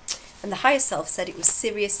 And the higher self said it was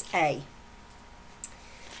Sirius A.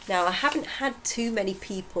 Now, I haven't had too many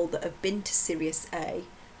people that have been to Sirius A.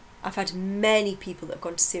 I've had many people that have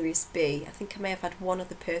gone to Sirius B. I think I may have had one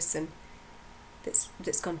other person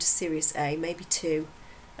that's gone to Sirius A, maybe two.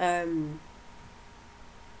 And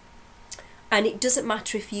it doesn't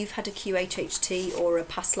matter if you've had a QHHT or a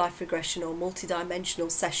past life regression or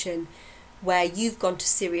multidimensional session where you've gone to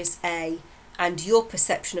Sirius A and your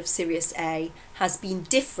perception of Sirius A has been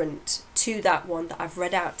different to that one that I've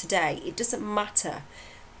read out today. It doesn't matter,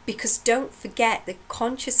 because don't forget that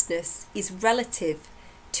consciousness is relative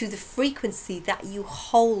to the frequency that you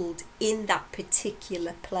hold in that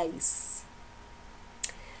particular place.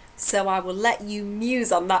 So I will let you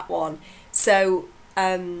muse on that one. So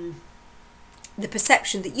the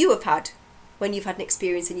perception that you have had when you've had an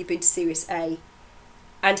experience and you've been to Sirius A,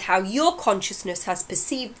 and how your consciousness has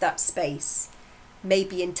perceived that space may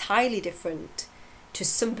be entirely different to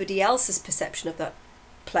somebody else's perception of that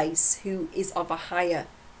place who is of a higher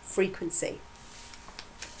frequency.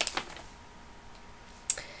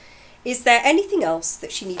 Is there anything else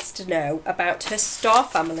that she needs to know about her star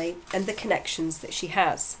family and the connections that she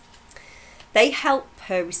has? They help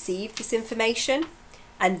her receive this information,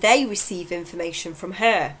 and they receive information from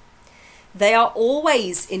her. They are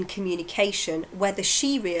always in communication, whether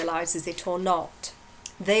she realises it or not.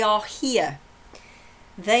 They are here.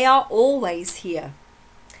 They are always here.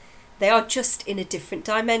 They are just in a different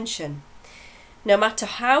dimension. No matter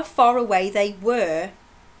how far away they were,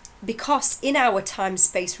 because in our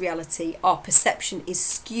time-space reality, our perception is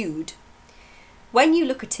skewed. When you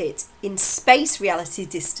look at it in space reality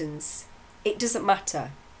distance, it doesn't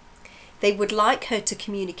matter. They would like her to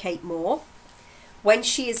communicate more. When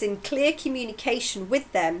she is in clear communication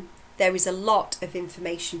with them, there is a lot of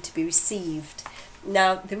information to be received.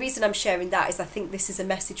 Now, the reason I'm sharing that is I think this is a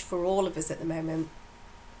message for all of us at the moment.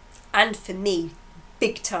 And for me,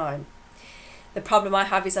 big time. The problem I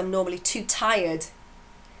have is I'm normally too tired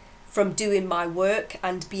from doing my work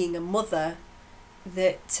and being a mother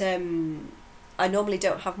that I normally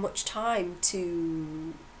don't have much time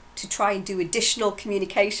to try and do additional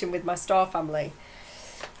communication with my star family.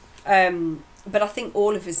 But I think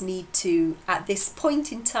all of us need to, at this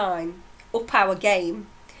point in time, up our game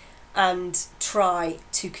and try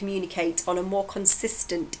to communicate on a more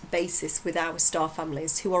consistent basis with our star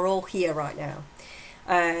families who are all here right now,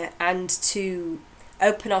 and to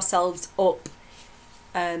open ourselves up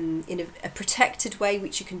in a protected way,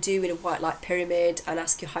 which you can do in a white light pyramid, and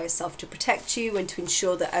ask your higher self to protect you and to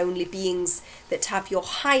ensure that only beings that have your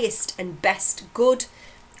highest and best good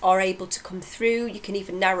are able to come through. You can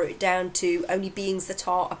even narrow it down to only beings that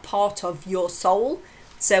are a part of your soul,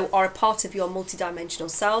 so are a part of your multidimensional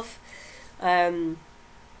self.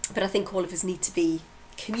 But I think all of us need to be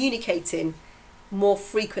communicating more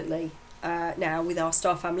frequently now with our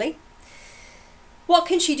star family. What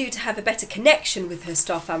can she do to have a better connection with her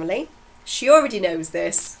star family? She already knows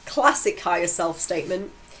this. Classic higher self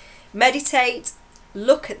statement. Meditate,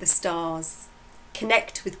 look at the stars,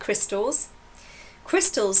 connect with crystals.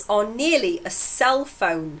 Crystals are nearly a cell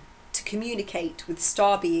phone to communicate with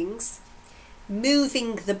star beings.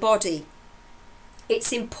 Moving the body.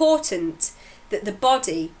 It's important that the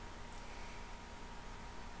body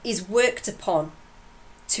is worked upon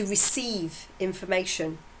to receive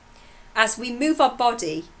information. As we move our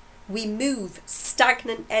body, we move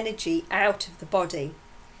stagnant energy out of the body.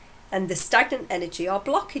 And the stagnant energy are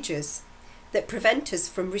blockages that prevent us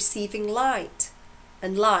from receiving light.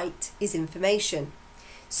 And light is information.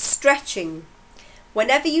 Stretching.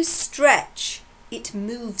 Whenever you stretch, it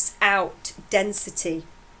moves out density.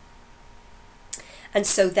 And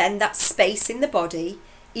so then that space in the body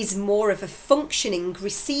is more of a functioning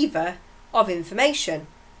receiver of information.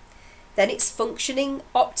 Then it's functioning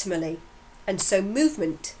optimally, and so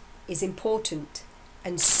movement is important,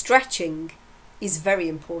 and stretching is very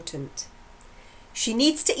important. She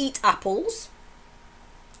needs to eat apples.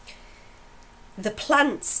 The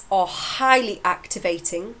plants are highly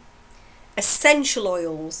activating. Essential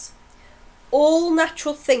oils. All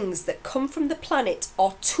natural things that come from the planet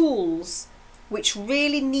are tools which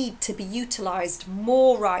really need to be utilised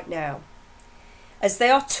more right now, as they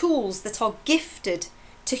are tools that are gifted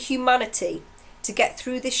to humanity to get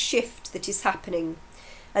through this shift that is happening,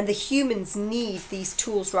 and the humans need these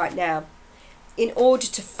tools right now in order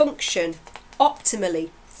to function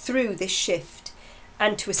optimally through this shift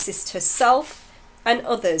and to assist herself and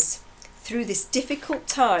others through this difficult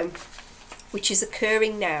time which is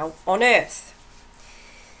occurring now on Earth.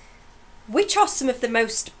 Which are some of the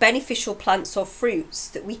most beneficial plants or fruits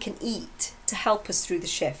that we can eat to help us through the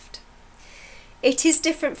shift? It is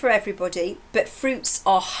different for everybody, but fruits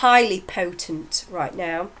are highly potent right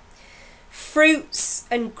now. Fruits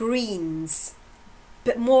and greens,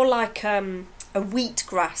 but more like a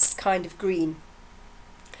wheatgrass kind of green.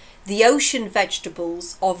 The ocean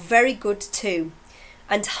vegetables are very good too,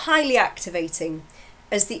 and highly activating,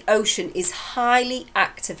 as the ocean is highly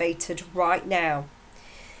activated right now.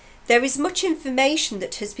 There is much information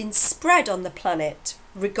that has been spread on the planet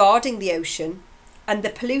regarding the ocean and the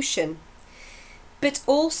pollution, but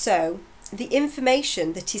also the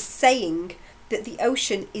information that is saying that the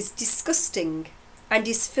ocean is disgusting and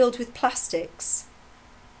is filled with plastics.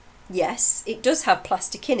 Yes, it does have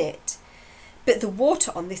plastic in it, but the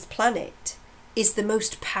water on this planet is the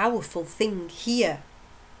most powerful thing here,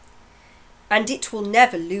 and it will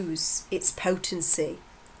never lose its potency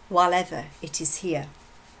while ever it is here.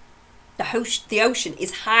 The ocean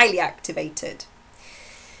is highly activated.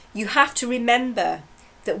 You have to remember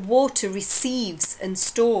that water receives and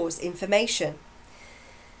stores information.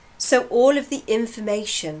 So all of the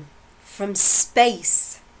information from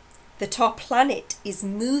space that our planet is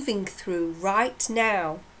moving through right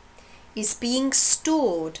now is being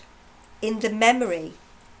stored in the memory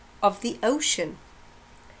of the ocean.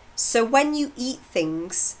 So when you eat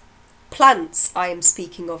things, plants I am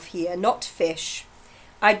speaking of here, not fish.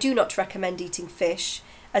 I do not recommend eating fish,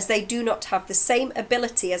 as they do not have the same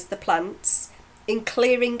ability as the plants in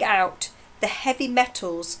clearing out the heavy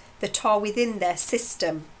metals that are within their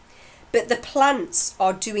system. But the plants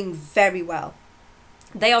are doing very well.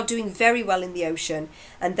 They are doing very well in the ocean,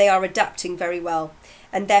 and they are adapting very well.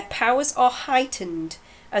 And their powers are heightened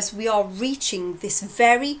as we are reaching this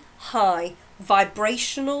very high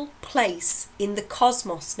vibrational place in the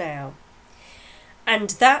cosmos now.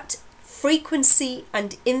 And that frequency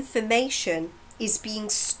and information is being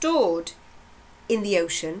stored in the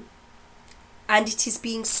ocean, and it is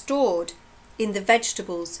being stored in the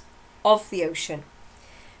vegetables of the ocean.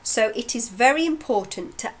 So it is very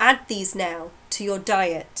important to add these now to your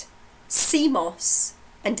diet. Sea moss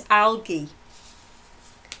and algae,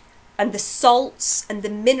 and the salts and the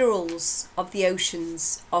minerals of the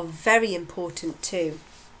oceans are very important too.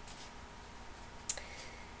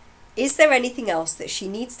 Is there anything else that she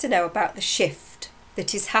needs to know about the shift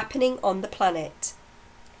that is happening on the planet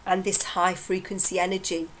and this high frequency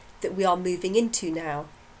energy that we are moving into now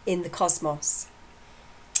in the cosmos.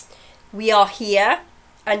 We are here,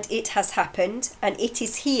 and it has happened, and it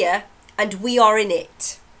is here, and we are in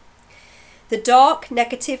it. The dark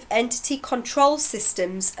negative entity control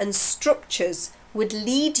systems and structures would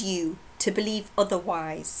lead you to believe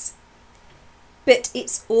otherwise. But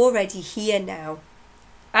it's already here now.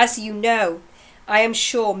 As you know, I am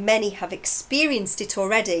sure many have experienced it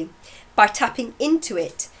already by tapping into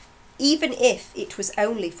it, even if it was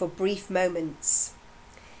only for brief moments.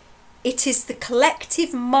 It is the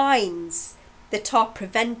collective minds that are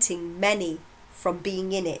preventing many from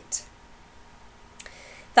being in it.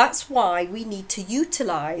 That's why we need to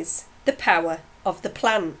utilise the power of the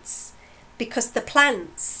plants, because the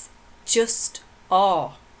plants just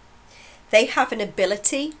are. They have an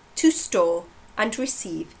ability to store and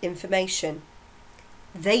receive information.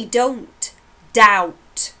 They don't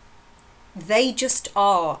doubt. They just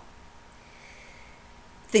are.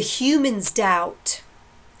 The humans doubt,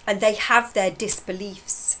 and they have their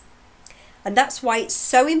disbeliefs. And that's why it's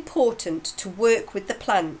so important to work with the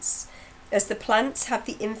plants, as the plants have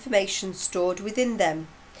the information stored within them.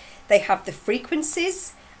 They have the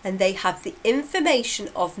frequencies, and they have the information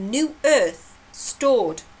of New Earth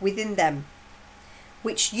stored within them,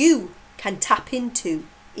 which you can tap into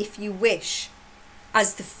if you wish,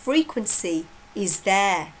 as the frequency is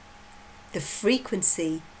there. The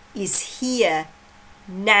frequency is here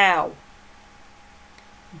now.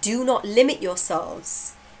 Do not limit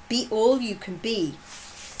yourselves. Be all you can be.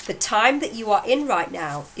 The time that you are in right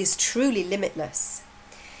now is truly limitless.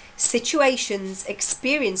 Situations,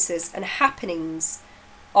 experiences and happenings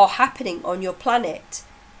are happening on your planet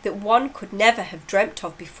that one could never have dreamt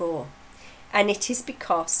of before, and it is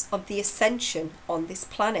because of the ascension on this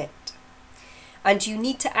planet. And you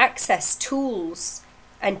need to access tools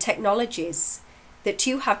and technologies that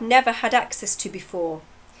you have never had access to before,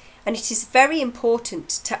 and it is very important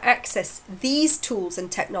to access these tools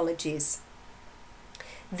and technologies.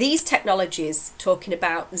 These technologies, talking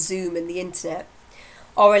about Zoom and the internet,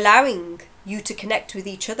 are allowing you to connect with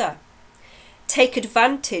each other. Take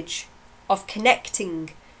advantage of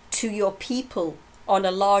connecting to your people on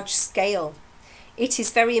a large scale. It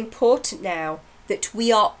is very important now that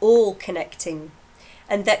we are all connecting,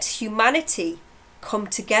 and that humanity come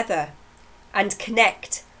together and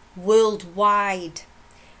connect worldwide,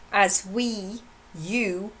 as we,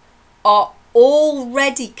 you, are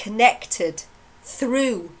already connected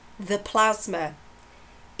through the plasma.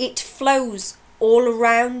 It flows all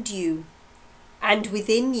around you and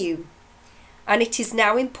within you, and it is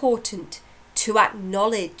now important to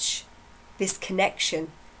acknowledge this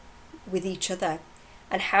connection with each other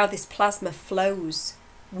and how this plasma flows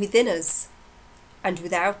within us and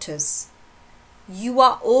without us. You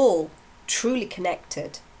are all truly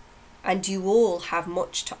connected, and you all have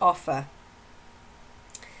much to offer.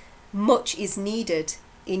 Much is needed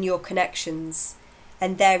in your connections,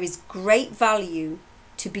 and there is great value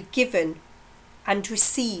to be given and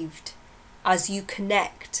received as you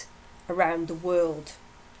connect around the world.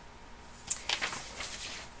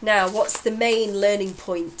 Now, what's the main learning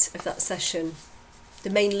point of that session? The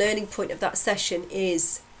main learning point of that session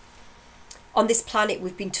is, on this planet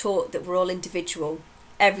we've been taught that we're all individual.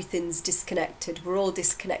 Everything's disconnected. We're all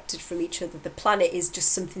disconnected from each other. The planet is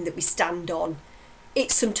just something that we stand on.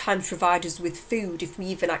 It sometimes provides us with food if we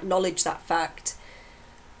even acknowledge that fact.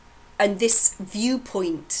 And this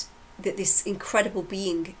viewpoint that this incredible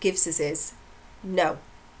being gives us is, no,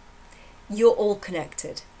 you're all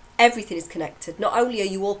connected. Everything is connected. Not only are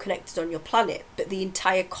you all connected on your planet, but the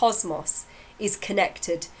entire cosmos is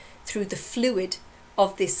connected through the fluid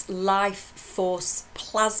of this life force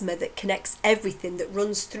plasma that connects everything, that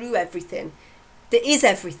runs through everything, that is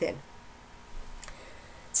everything.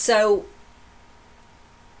 So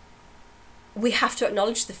we have to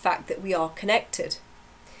acknowledge the fact that we are connected.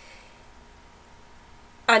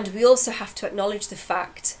 And we also have to acknowledge the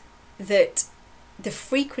fact that the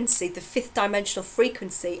frequency, the fifth dimensional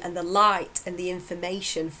frequency, and the light and the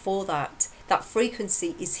information for that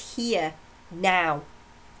frequency is here now.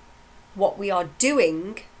 What we are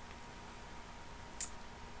doing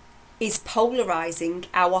is polarizing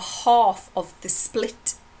our half of the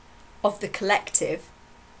split of the collective.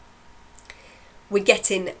 We're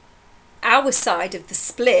getting our side of the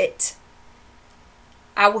split,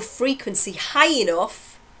 our frequency high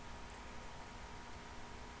enough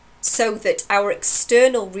so that our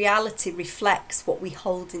external reality reflects what we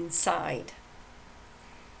hold inside.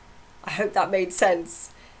 I hope that made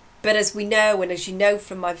sense. But as we know, and as you know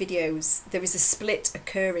from my videos, there is a split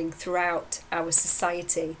occurring throughout our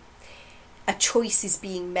society. A choice is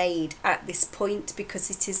being made at this point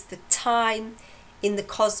because it is the time, in the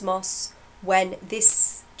cosmos when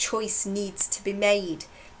this choice needs to be made.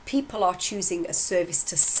 People are choosing a service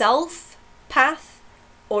to self path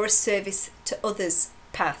or a service to others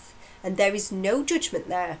path. And there is no judgment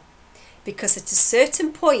there, because at a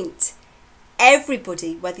certain point,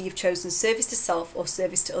 everybody, whether you've chosen service to self or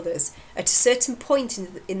service to others, at a certain point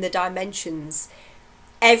in the dimensions,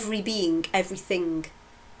 every being, everything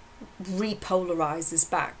repolarizes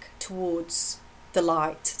back towards the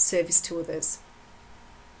light, service to others.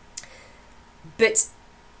 But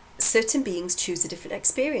certain beings choose a different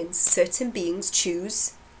experience. Certain beings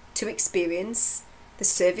choose to experience the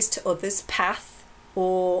service to others path,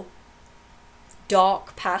 or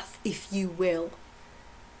dark path, if you will,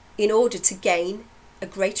 in order to gain a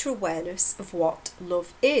greater awareness of what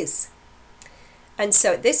love is. And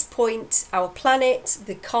so at this point, our planet,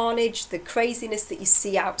 the carnage, the craziness that you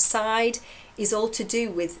see outside is all to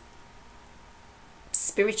do with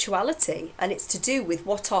spirituality, and it's to do with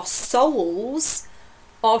what our souls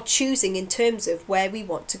are choosing in terms of where we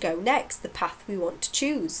want to go next, the path we want to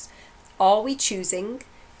choose. Are we choosing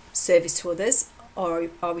service to others, or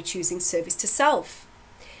are we choosing service to self?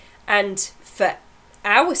 And for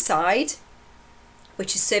our side,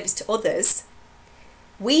 which is service to others,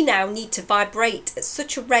 we now need to vibrate at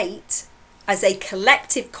such a rate as a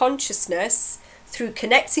collective consciousness, through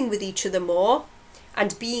connecting with each other more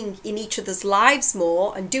and being in each other's lives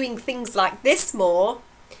more and doing things like this more,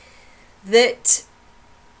 that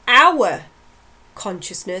our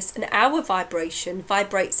consciousness and our vibration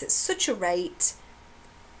vibrates at such a rate,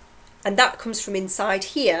 and that comes from inside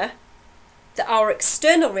here, that our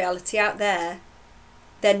external reality out there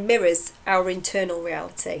then mirrors our internal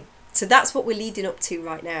reality. So that's what we're leading up to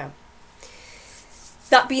right now.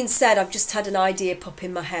 That being said, I've just had an idea pop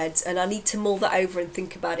in my head, and I need to mull that over and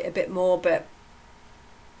think about it a bit more, but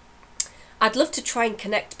I'd love to try and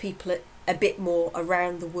connect people a bit more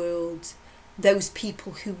around the world, those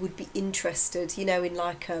people who would be interested, you know, in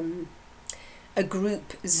like a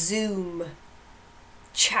group Zoom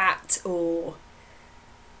chat, or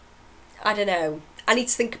I don't know. I need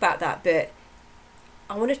to think about that, but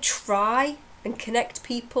I want to try and connect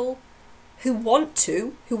people who want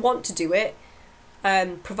to do it,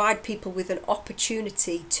 provide people with an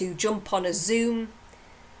opportunity to jump on a Zoom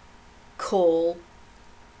call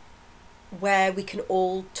where we can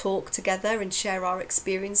all talk together and share our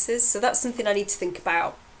experiences. So that's something I need to think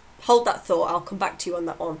about. Hold that thought, I'll come back to you on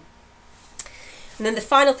that one. And then the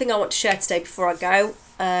final thing I want to share today before I go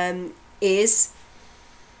is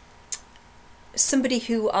somebody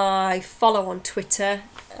who I follow on Twitter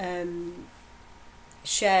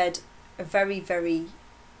shared a very, very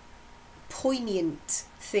poignant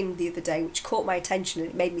thing the other day, which caught my attention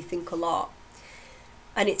and it made me think a lot.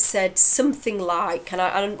 And it said something like, and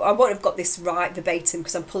I won't have got this right verbatim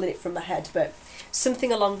because I'm pulling it from my head, but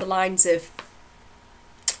something along the lines of,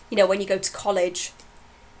 you know, when you go to college,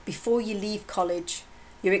 before you leave college,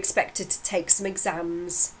 you're expected to take some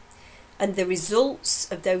exams, and the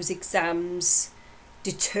results of those exams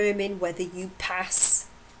determine whether you pass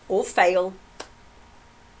or fail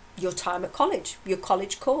your time at college, your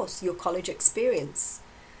college course, your college experience.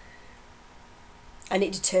 And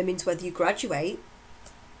it determines whether you graduate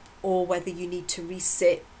or whether you need to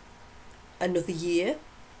resit another year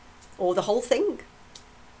or the whole thing.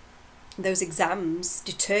 Those exams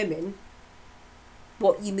determine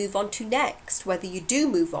what you move on to next, whether you do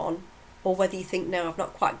move on or whether you think, no, I've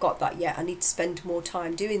not quite got that yet, I need to spend more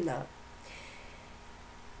time doing that.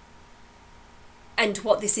 And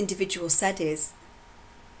what this individual said is,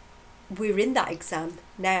 we're in that exam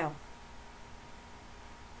now.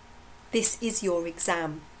 This is your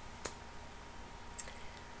exam.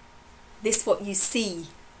 This, what you see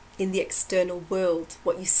in the external world,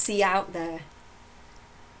 what you see out there,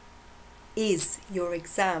 is your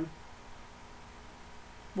exam.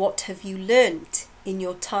 What have you learnt in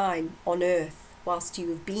your time on earth whilst you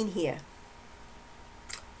have been here?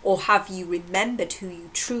 Or have you remembered who you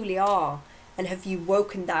truly are, and have you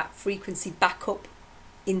woken that frequency back up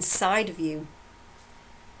inside of you?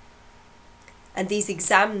 And these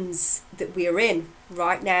exams that we are in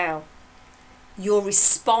right now, your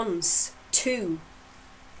response to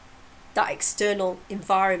that external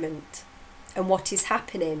environment and what is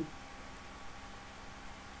happening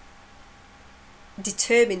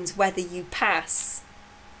determines whether you pass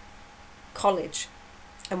college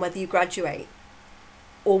and whether you graduate,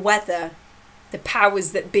 or whether the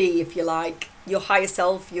powers that be, if you like, your higher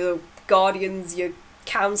self, your guardians, your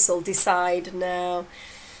council, decide, no,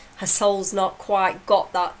 her soul's not quite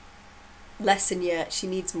got that lesson yet, she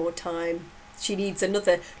needs more time, she needs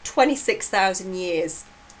another 26,000 years.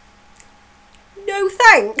 No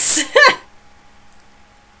thanks.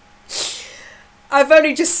 I've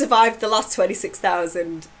only just survived the last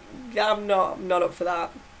 26,000. I'm not up for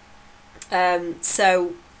that.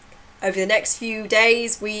 So over the next few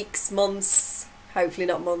days, weeks, months, hopefully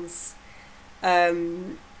not months,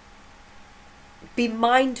 be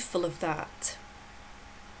mindful of that.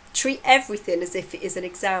 Treat everything as if it is an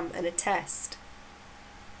exam and a test.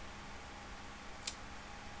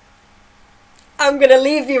 I'm going to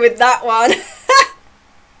leave you with that one.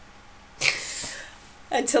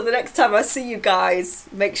 Until the next time I see you guys,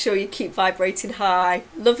 make sure you keep vibrating high.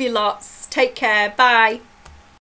 Love you lots. Take care. Bye.